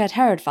Clare shared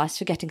her advice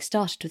for getting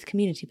started with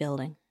community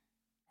building.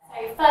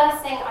 So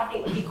first thing, I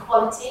think would be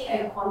quality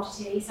over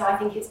quantity. So I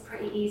think it's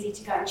pretty easy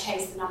to go and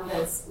chase the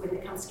numbers when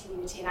it comes to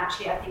community. And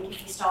actually, I think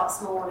if you start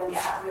small and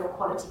get that real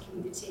quality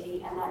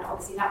community, and then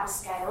obviously that will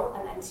scale.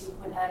 And then to your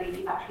point earlier,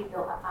 you've actually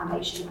built that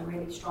foundation of a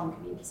really strong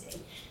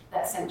community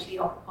that essentially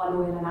are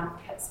loyal and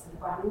advocates for the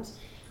brand.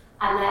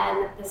 And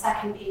then the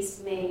second piece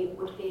for me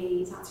would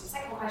be, to answer your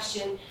second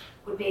question,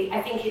 would be,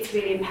 I think it's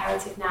really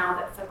imperative now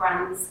that for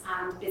brands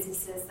and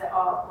businesses that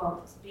are,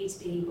 well,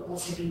 B2B but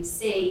also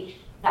B2C,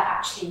 that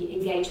actually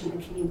engagement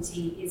and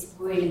community is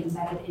really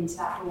embedded into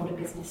that broader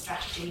business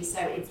strategy. So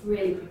it's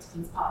really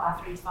critical as part of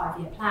our 3 to 5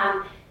 year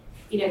plan.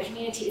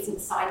 Community isn't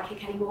the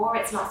sidekick anymore.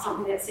 It's not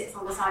something that sits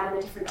on the side of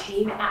a different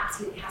team. It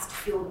absolutely has to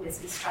fuel the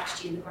business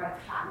strategy and the growth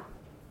plan.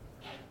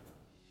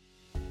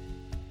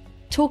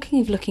 Talking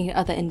of looking at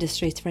other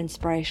industries for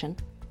inspiration,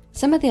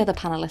 some of the other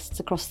panellists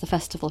across the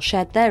festival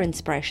shared their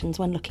inspirations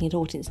when looking at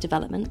audience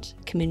development,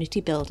 community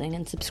building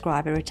and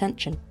subscriber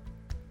retention.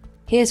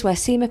 Here's where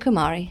Seema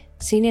Kumari,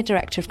 Senior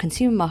Director of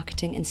Consumer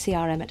Marketing and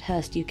CRM at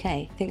Hearst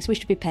UK, thinks we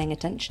should be paying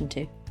attention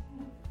to.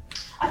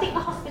 I think the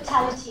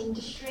hospitality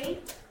industry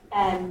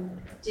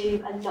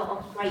do a lot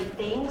of great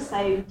things.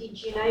 So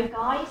did you know,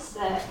 guys,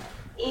 that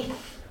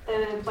if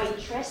the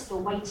waitress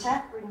or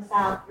waiter brings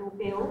out your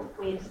bill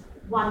with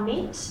 1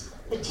 mint,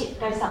 the tip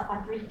goes up by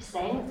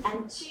 3%,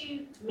 and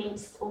 2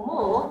 mints or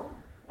more,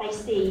 they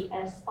see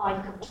a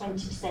spike of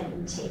 20%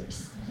 in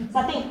tips. So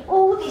I think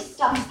all this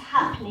stuff is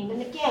happening,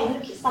 and again,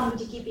 look at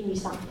somebody giving you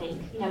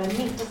something. You know, a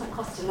mint doesn't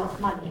cost a lot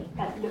of money,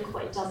 but look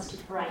what it does to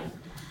the brain.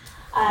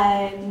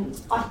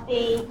 I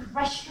think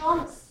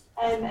restaurants,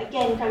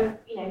 again,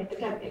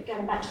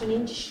 going back to an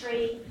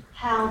industry,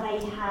 how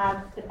they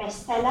have the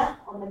bestseller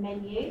on the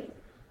menu,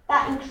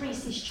 that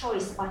increases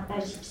choice by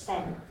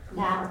 30%.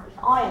 Now, if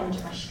I owned a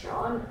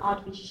restaurant,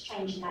 I'd be just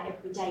changing that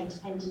every day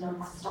depending on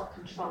my stock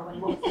control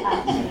and what's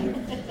about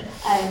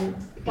to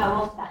go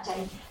off that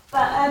day.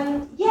 But I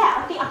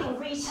think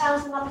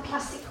retail's another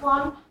classic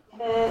one.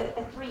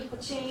 The 3 for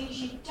 2s,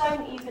 you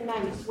don't even know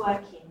it's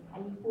working,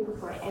 and you fall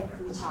for it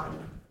every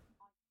time.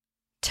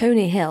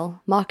 Tony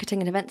Hill, Marketing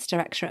and Events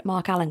Director at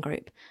Mark Allen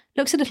Group,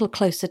 looks a little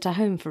closer to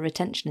home for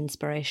retention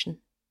inspiration.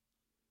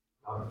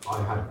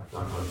 I had a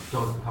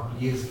dog a couple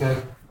of years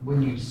ago.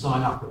 When you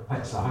sign up at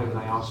Pets at Home,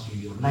 they ask you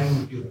your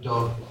name of your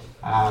dog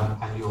and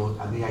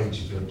the age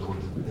of your dog,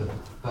 the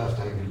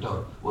birthday of your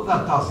dog. What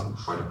that does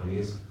incredibly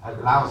is it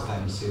allows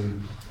them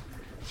to,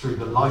 through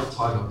the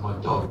lifetime of my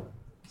dog,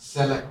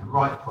 select the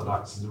right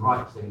products and the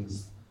right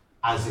things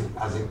as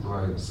it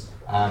grows.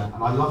 And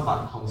I love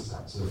that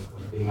concept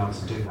of being able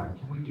to do that.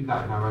 Can we do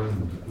that in our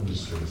own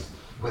industries?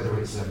 Whether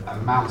it's a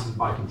mountain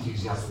bike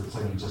enthusiast that's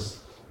only just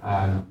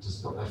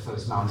got their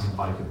first mountain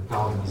bike, at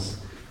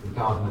the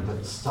gardener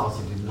that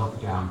started in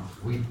lockdown.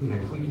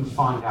 If we can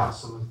find out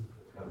some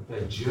of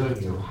their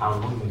journey of how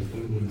long they've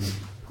been in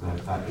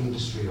that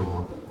industry or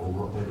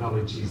what their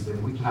knowledge is,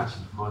 then we can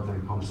actually provide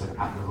them content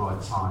at the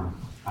right time.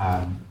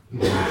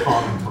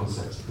 Farming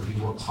concepts could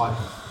be what type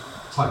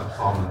of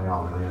farmer they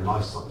are. Are they a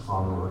livestock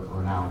farmer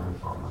or an animal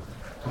farmer?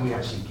 Can we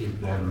actually give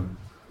them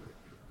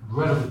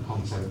relevant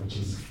content which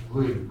is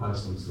really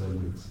personal to their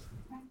needs?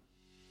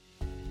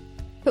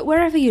 But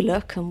wherever you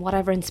look and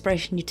whatever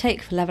inspiration you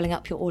take for levelling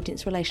up your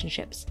audience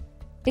relationships,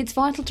 it's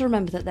vital to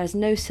remember that there's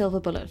no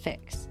silver bullet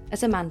fix,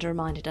 as Amanda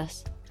reminded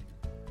us.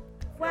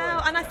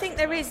 Well, and I think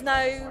there is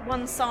no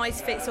one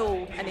size fits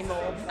all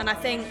anymore. And I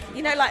think,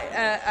 in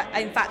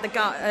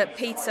fact,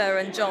 Peter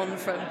and John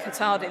from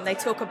Katardin, they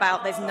talk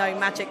about there's no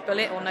magic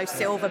bullet or no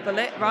silver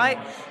bullet, right?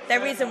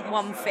 There isn't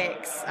one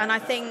fix. And I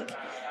think,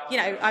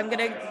 I'm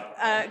going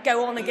to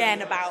go on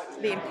again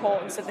about the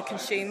importance of the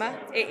consumer.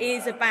 It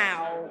is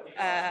about,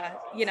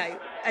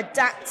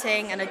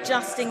 adapting and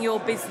adjusting your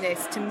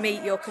business to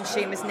meet your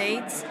consumers'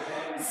 needs.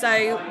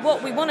 So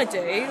what we want to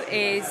do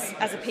is,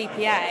 as a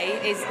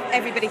PPA, is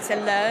everybody to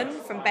learn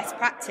from best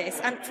practice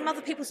and from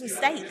other people's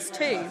mistakes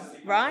too,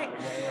 right?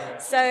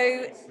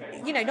 So,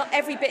 not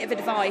every bit of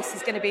advice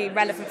is going to be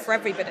relevant for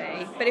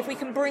everybody, but if we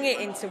can bring it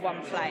into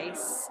one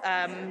place,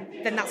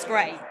 then that's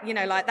great.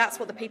 That's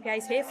what the PPA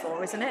is here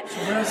for, isn't it? So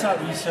where is that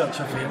research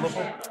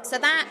available? So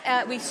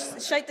that, we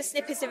showed the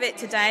snippets of it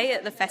today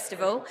at the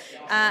festival,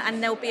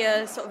 and there'll be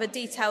a sort of a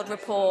detailed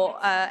report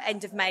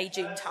end of May,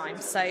 June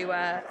time. So,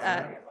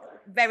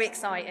 very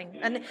exciting.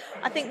 And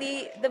I think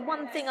the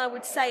one thing I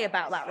would say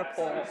about that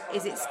report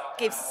is it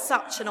gives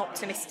such an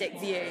optimistic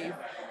view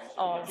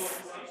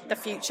of the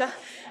future.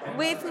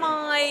 With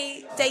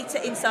my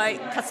data insight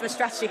customer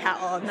strategy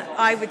hat on,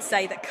 I would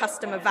say that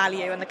customer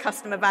value and the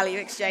customer value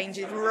exchange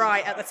is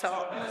right at the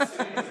top.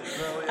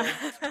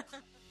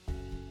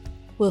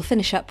 We'll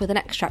finish up with an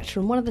extract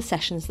from one of the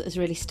sessions that has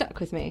really stuck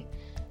with me.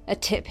 A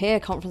tip here,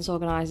 conference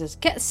organisers: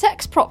 get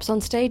sex props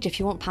on stage if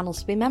you want panels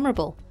to be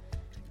memorable.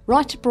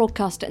 Writer,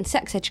 broadcaster and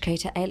sex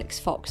educator Alix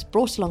Fox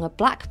brought along a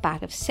black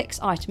bag of 6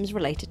 items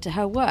related to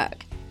her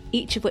work,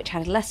 each of which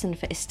had a lesson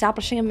for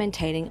establishing and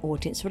maintaining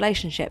audience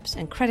relationships,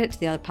 and credit to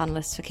the other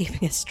panellists for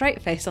keeping a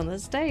straight face on the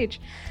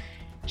stage.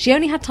 She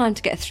only had time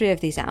to get 3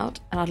 of these out,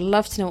 and I'd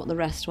love to know what the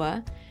rest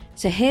were,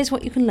 so here's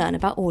what you can learn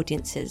about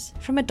audiences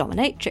from a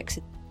dominatrix.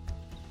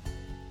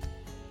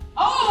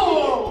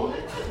 Oh!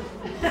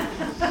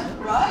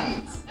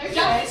 Right. Okay.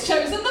 Jack's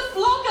chosen the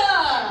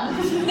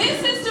flogger.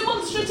 This is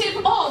demonstrative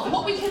of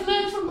what we can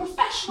learn from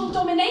professional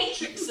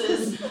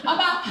dominatrixes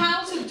about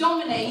how to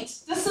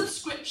dominate the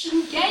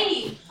subscription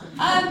game.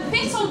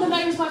 Bit on the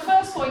nose, my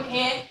first point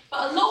here,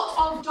 but a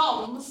lot of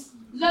doms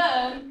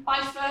learn by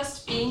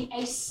first being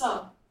a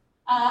sub.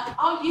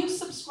 Are you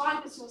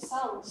subscribers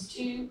yourselves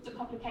to the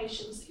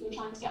publications that you're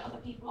trying to get other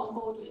people on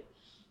board with?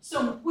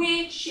 Some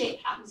weird shit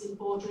happens in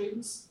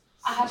boardrooms.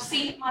 I have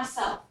seen it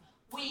myself.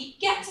 We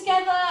get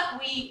together,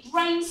 we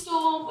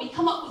brainstorm, we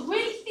come up with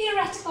really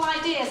theoretical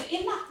ideas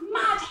in that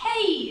mad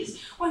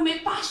haze when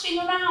we're bashing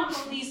around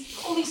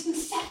all these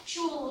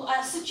conceptual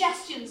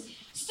suggestions,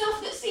 stuff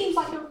that seems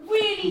like a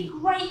really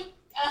great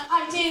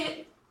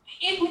idea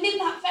within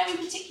that very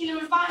particular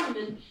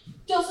environment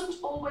doesn't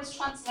always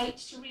translate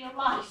to real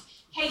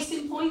life. Case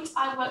in point,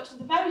 I worked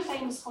with a very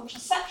famous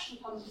contraception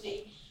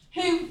company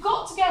who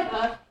got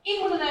together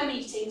in one of their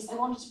meetings. They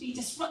wanted to be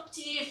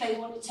disruptive, they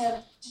wanted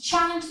to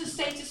challenge the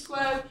status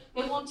quo,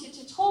 they wanted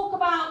to talk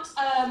about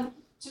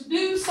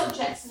taboo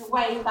subjects in a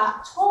way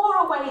that tore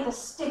away the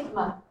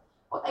stigma.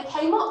 What they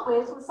came up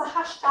with was the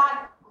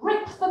hashtag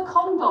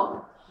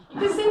 #RipTheCondom. You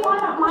can see why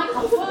that might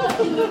not work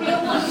in the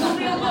real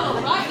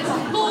world, right? There's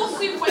a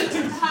lawsuit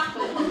waiting to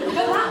happen. But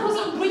that was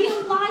a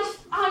real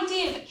life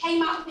idea that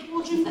came out of the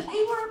boardroom that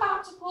they were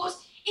about to put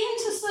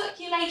into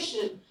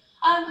circulation.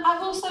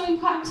 I've also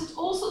encountered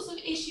all sorts of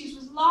issues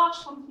with large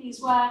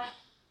companies where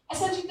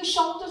essentially the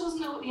shoulder doesn't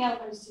know what the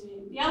elbow is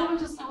doing. The elbow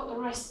doesn't know what the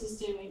wrist is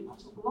doing. I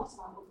talk a lot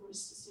about what the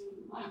wrist is doing.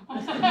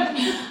 And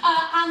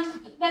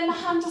then the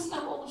hand doesn't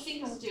know what all the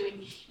fingers are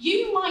doing.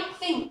 You might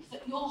think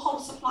that your whole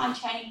supply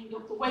chain, the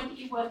way that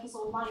you work is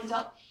all lined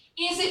up.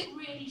 Is it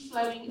really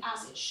flowing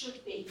as it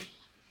should be?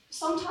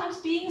 Sometimes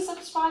being a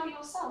subscriber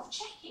yourself,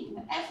 checking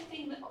that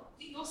everything that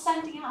you're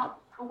sending out,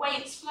 the way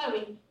it's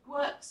flowing,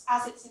 works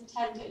as it's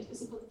intended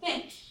is a good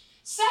thing.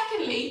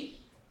 Secondly,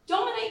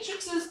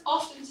 dominatrixes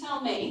often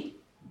tell me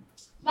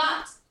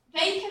that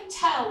they can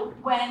tell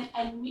when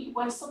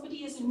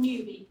somebody is a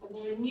newbie, when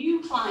they're a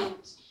new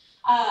client,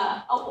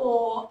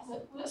 or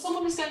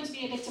someone who's going to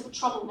be a bit of a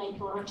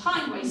troublemaker or a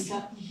time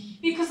waster,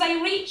 because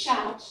they reach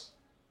out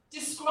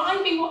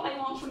describing what they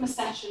want from a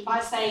session by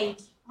saying,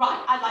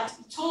 right, I'd like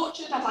to be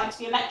tortured, I'd like to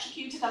be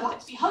electrocuted, I'd like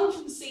to be hung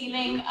from the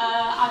ceiling,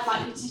 I'd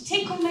like you to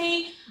tickle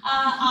me,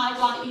 I'd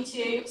like you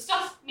to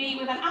stuff me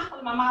with an apple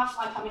in my mouth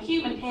like I'm a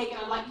human pig,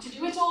 and I'd like you to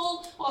do it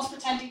all whilst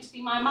pretending to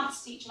be my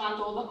maths teacher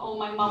and or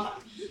my mother.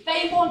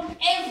 They want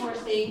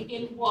everything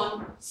in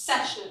one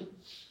session.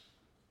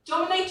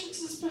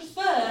 Dominatrixes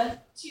prefer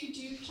to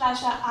do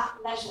pleasure at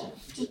leisure,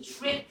 to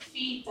drip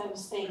feed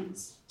those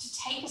things, to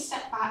take a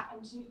step back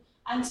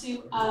and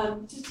to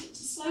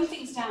slow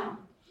things down.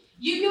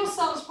 You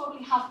yourselves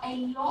probably have a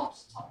lot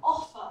to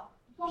offer.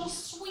 You've got a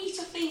suite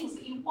of things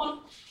that you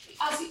want,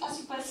 as you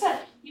both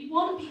said, you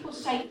want people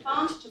to take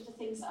advantage of the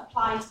things that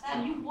apply to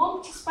them. You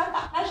want to spread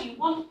that pleasure. You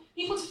want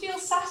people to feel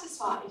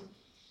satisfied.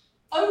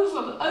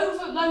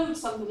 Overload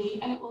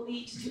somebody and it will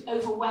lead to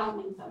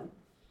overwhelming them.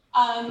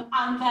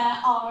 And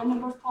there are a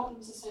number of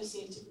problems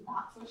associated with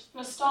that. For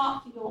a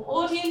start, for your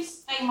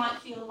audience, they might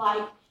feel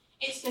like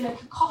it's been a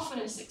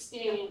cacophonous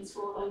experience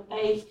for them.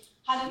 They've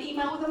had an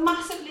email with a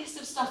massive list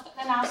of stuff that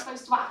they're now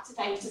supposed to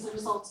activate as a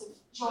result of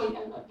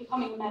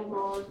becoming a member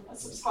or a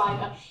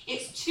subscriber.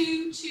 It's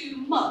too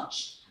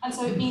much, and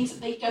so it means that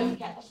they don't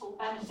get the full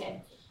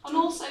benefit. And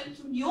also,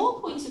 from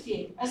your point of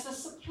view, as the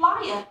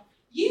supplier,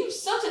 you've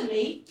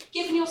suddenly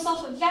given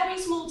yourself a very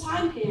small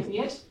time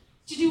period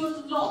to do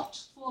a lot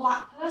for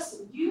that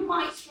person. You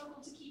might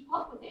struggle to keep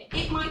up with it.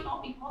 It might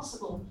not be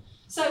possible.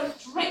 So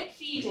drip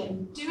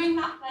feeding, doing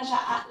that pleasure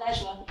at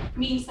leisure,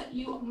 means that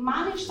you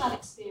manage that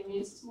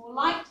experience. It's more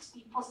likely to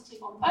be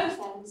positive on both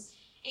ends.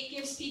 It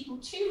gives people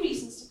two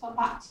reasons to come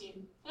back to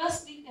you.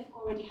 Firstly, they've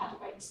already had a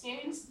great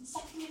experience, and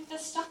secondly,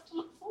 there's stuff to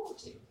look forward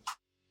to.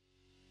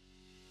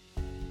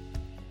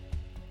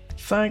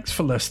 Thanks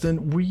for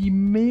listening. We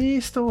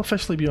may still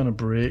officially be on a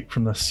break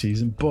from this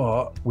season,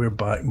 but we're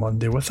back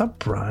Monday with a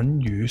brand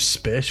new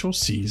special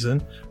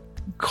season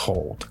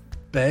called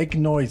Big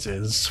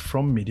Noises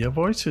from Media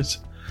Voices.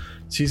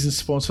 Season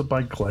sponsored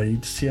by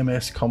Glide,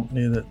 CMS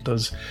company that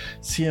does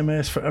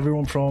CMS for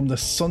everyone from the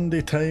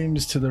Sunday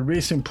Times to the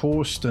Racing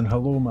Post and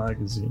Hello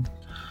Magazine.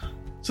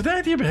 So the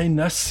idea behind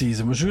this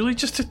season was really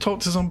just to talk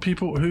to some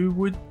people who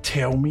would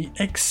tell me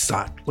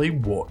exactly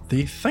what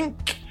they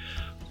think.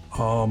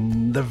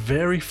 The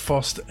very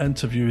first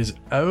interview is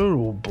our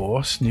old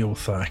boss, Neil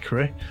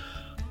Thackeray.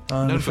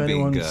 And known for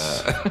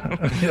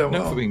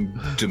being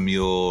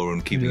demure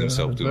and keeping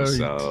himself to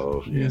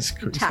himself. He's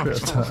quite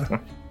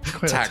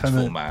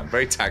tactful man,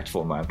 very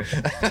tactful man.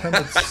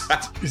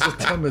 He's a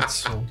timid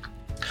soul.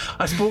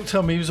 I spoke to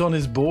him. He was on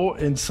his boat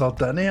in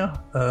Sardinia,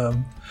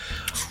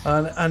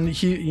 and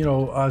he, you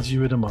know, as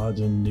you would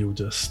imagine, Neil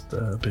just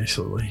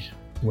basically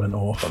went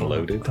off.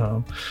 Unloaded.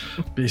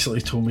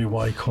 Basically told me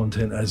why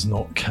content is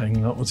not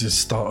king. That was his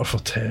starter for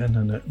 10,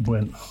 and it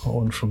went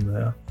on from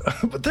there.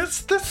 But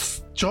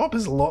this job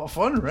is a lot of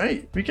fun,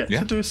 right? We get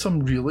to do some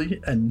really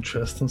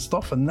interesting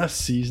stuff, and this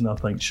season I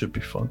think should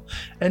be fun.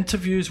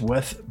 Interviews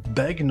with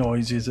big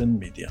noises in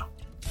media.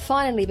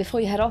 Finally,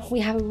 before you head off, we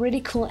have a really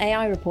cool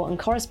AI report and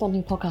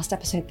corresponding podcast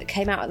episode that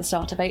came out at the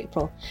start of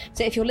April.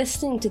 So if you're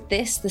listening to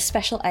this, the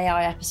special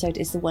AI episode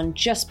is the one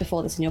just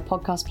before this in your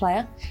podcast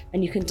player,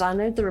 and you can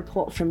download the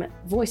report from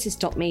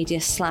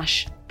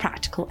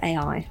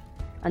voices.media/practicalai.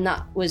 And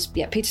that was,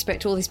 Peter spoke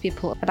to all these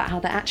people about how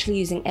they're actually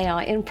using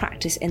AI in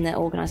practice in their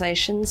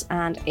organisations,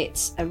 and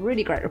it's a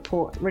really great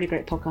report, really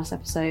great podcast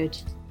episode,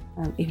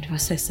 even if I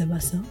say so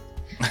myself.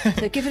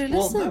 So give it a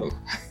listen. Well, no.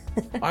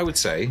 I would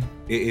say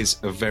it is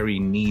a very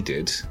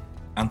needed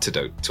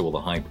antidote to all the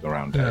hype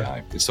around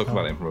AI. It's talking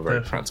about it from a very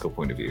practical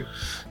point of view.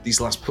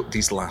 These last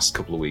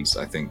couple of weeks,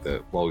 I think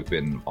that while we've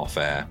been off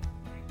air,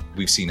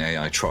 we've seen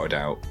AI trotted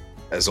out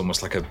as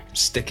almost like a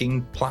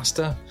sticking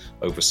plaster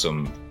over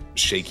some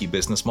shaky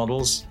business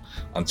models,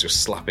 and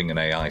just slapping an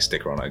AI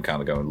sticker on it and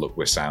kind of going, look,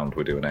 we're sound,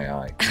 we're doing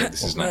AI.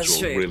 This is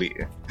natural, really.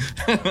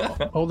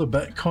 All the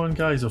Bitcoin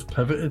guys have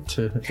pivoted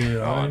to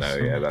AI. Oh, no,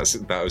 yeah,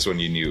 that was when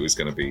you knew it was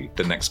going to be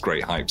the next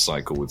great hype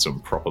cycle with some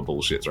proper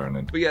bullshit thrown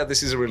in. But yeah,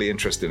 this is a really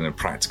interesting and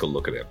practical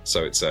look at it.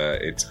 So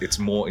it's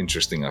more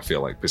interesting, I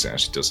feel like, because it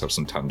actually does have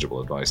some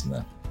tangible advice in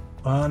there.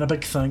 And a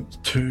big thanks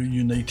to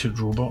United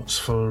Robots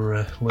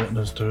for letting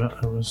us do it.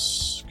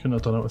 Couldn't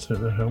have done it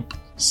without their help.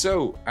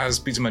 So, as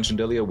Peter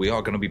mentioned earlier, we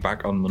are going to be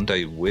back on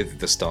Monday with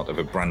the start of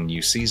a brand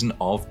new season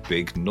of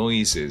Big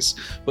Noises.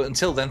 But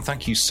until then,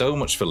 thank you so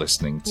much for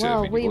listening to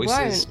Well, Big we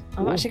Voices. won't.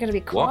 I'm actually going to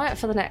be quiet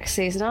for the next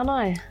season, aren't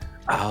I?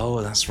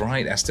 Oh, that's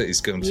right. Esther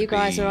is going to be You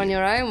guys are on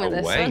your own with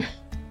this one.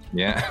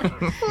 Yeah.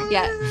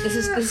 Yeah, this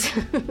is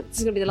going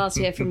to be the last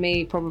year for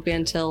me, probably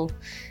until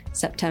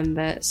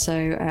September.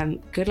 So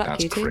good luck,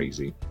 That's you two.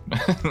 crazy.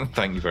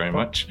 Thank you very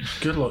much.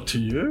 Good luck to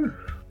you.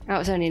 Oh,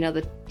 it's only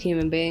another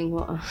human being.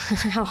 What?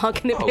 How hard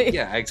can it Oh be?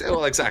 yeah,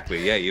 well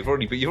exactly. Yeah, you've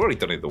already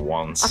done it the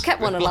once. I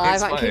kept one alive.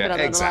 It's I can fine, keep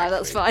another exactly. alive.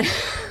 That's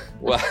fine.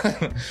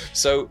 Well,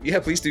 so yeah,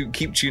 please do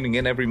keep tuning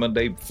in every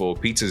Monday for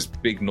Peter's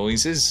Big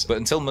Noises. But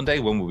until Monday,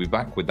 when we'll be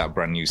back with that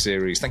brand new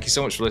series, thank you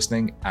so much for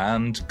listening,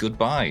 and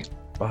goodbye.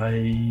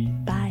 Bye.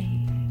 Bye.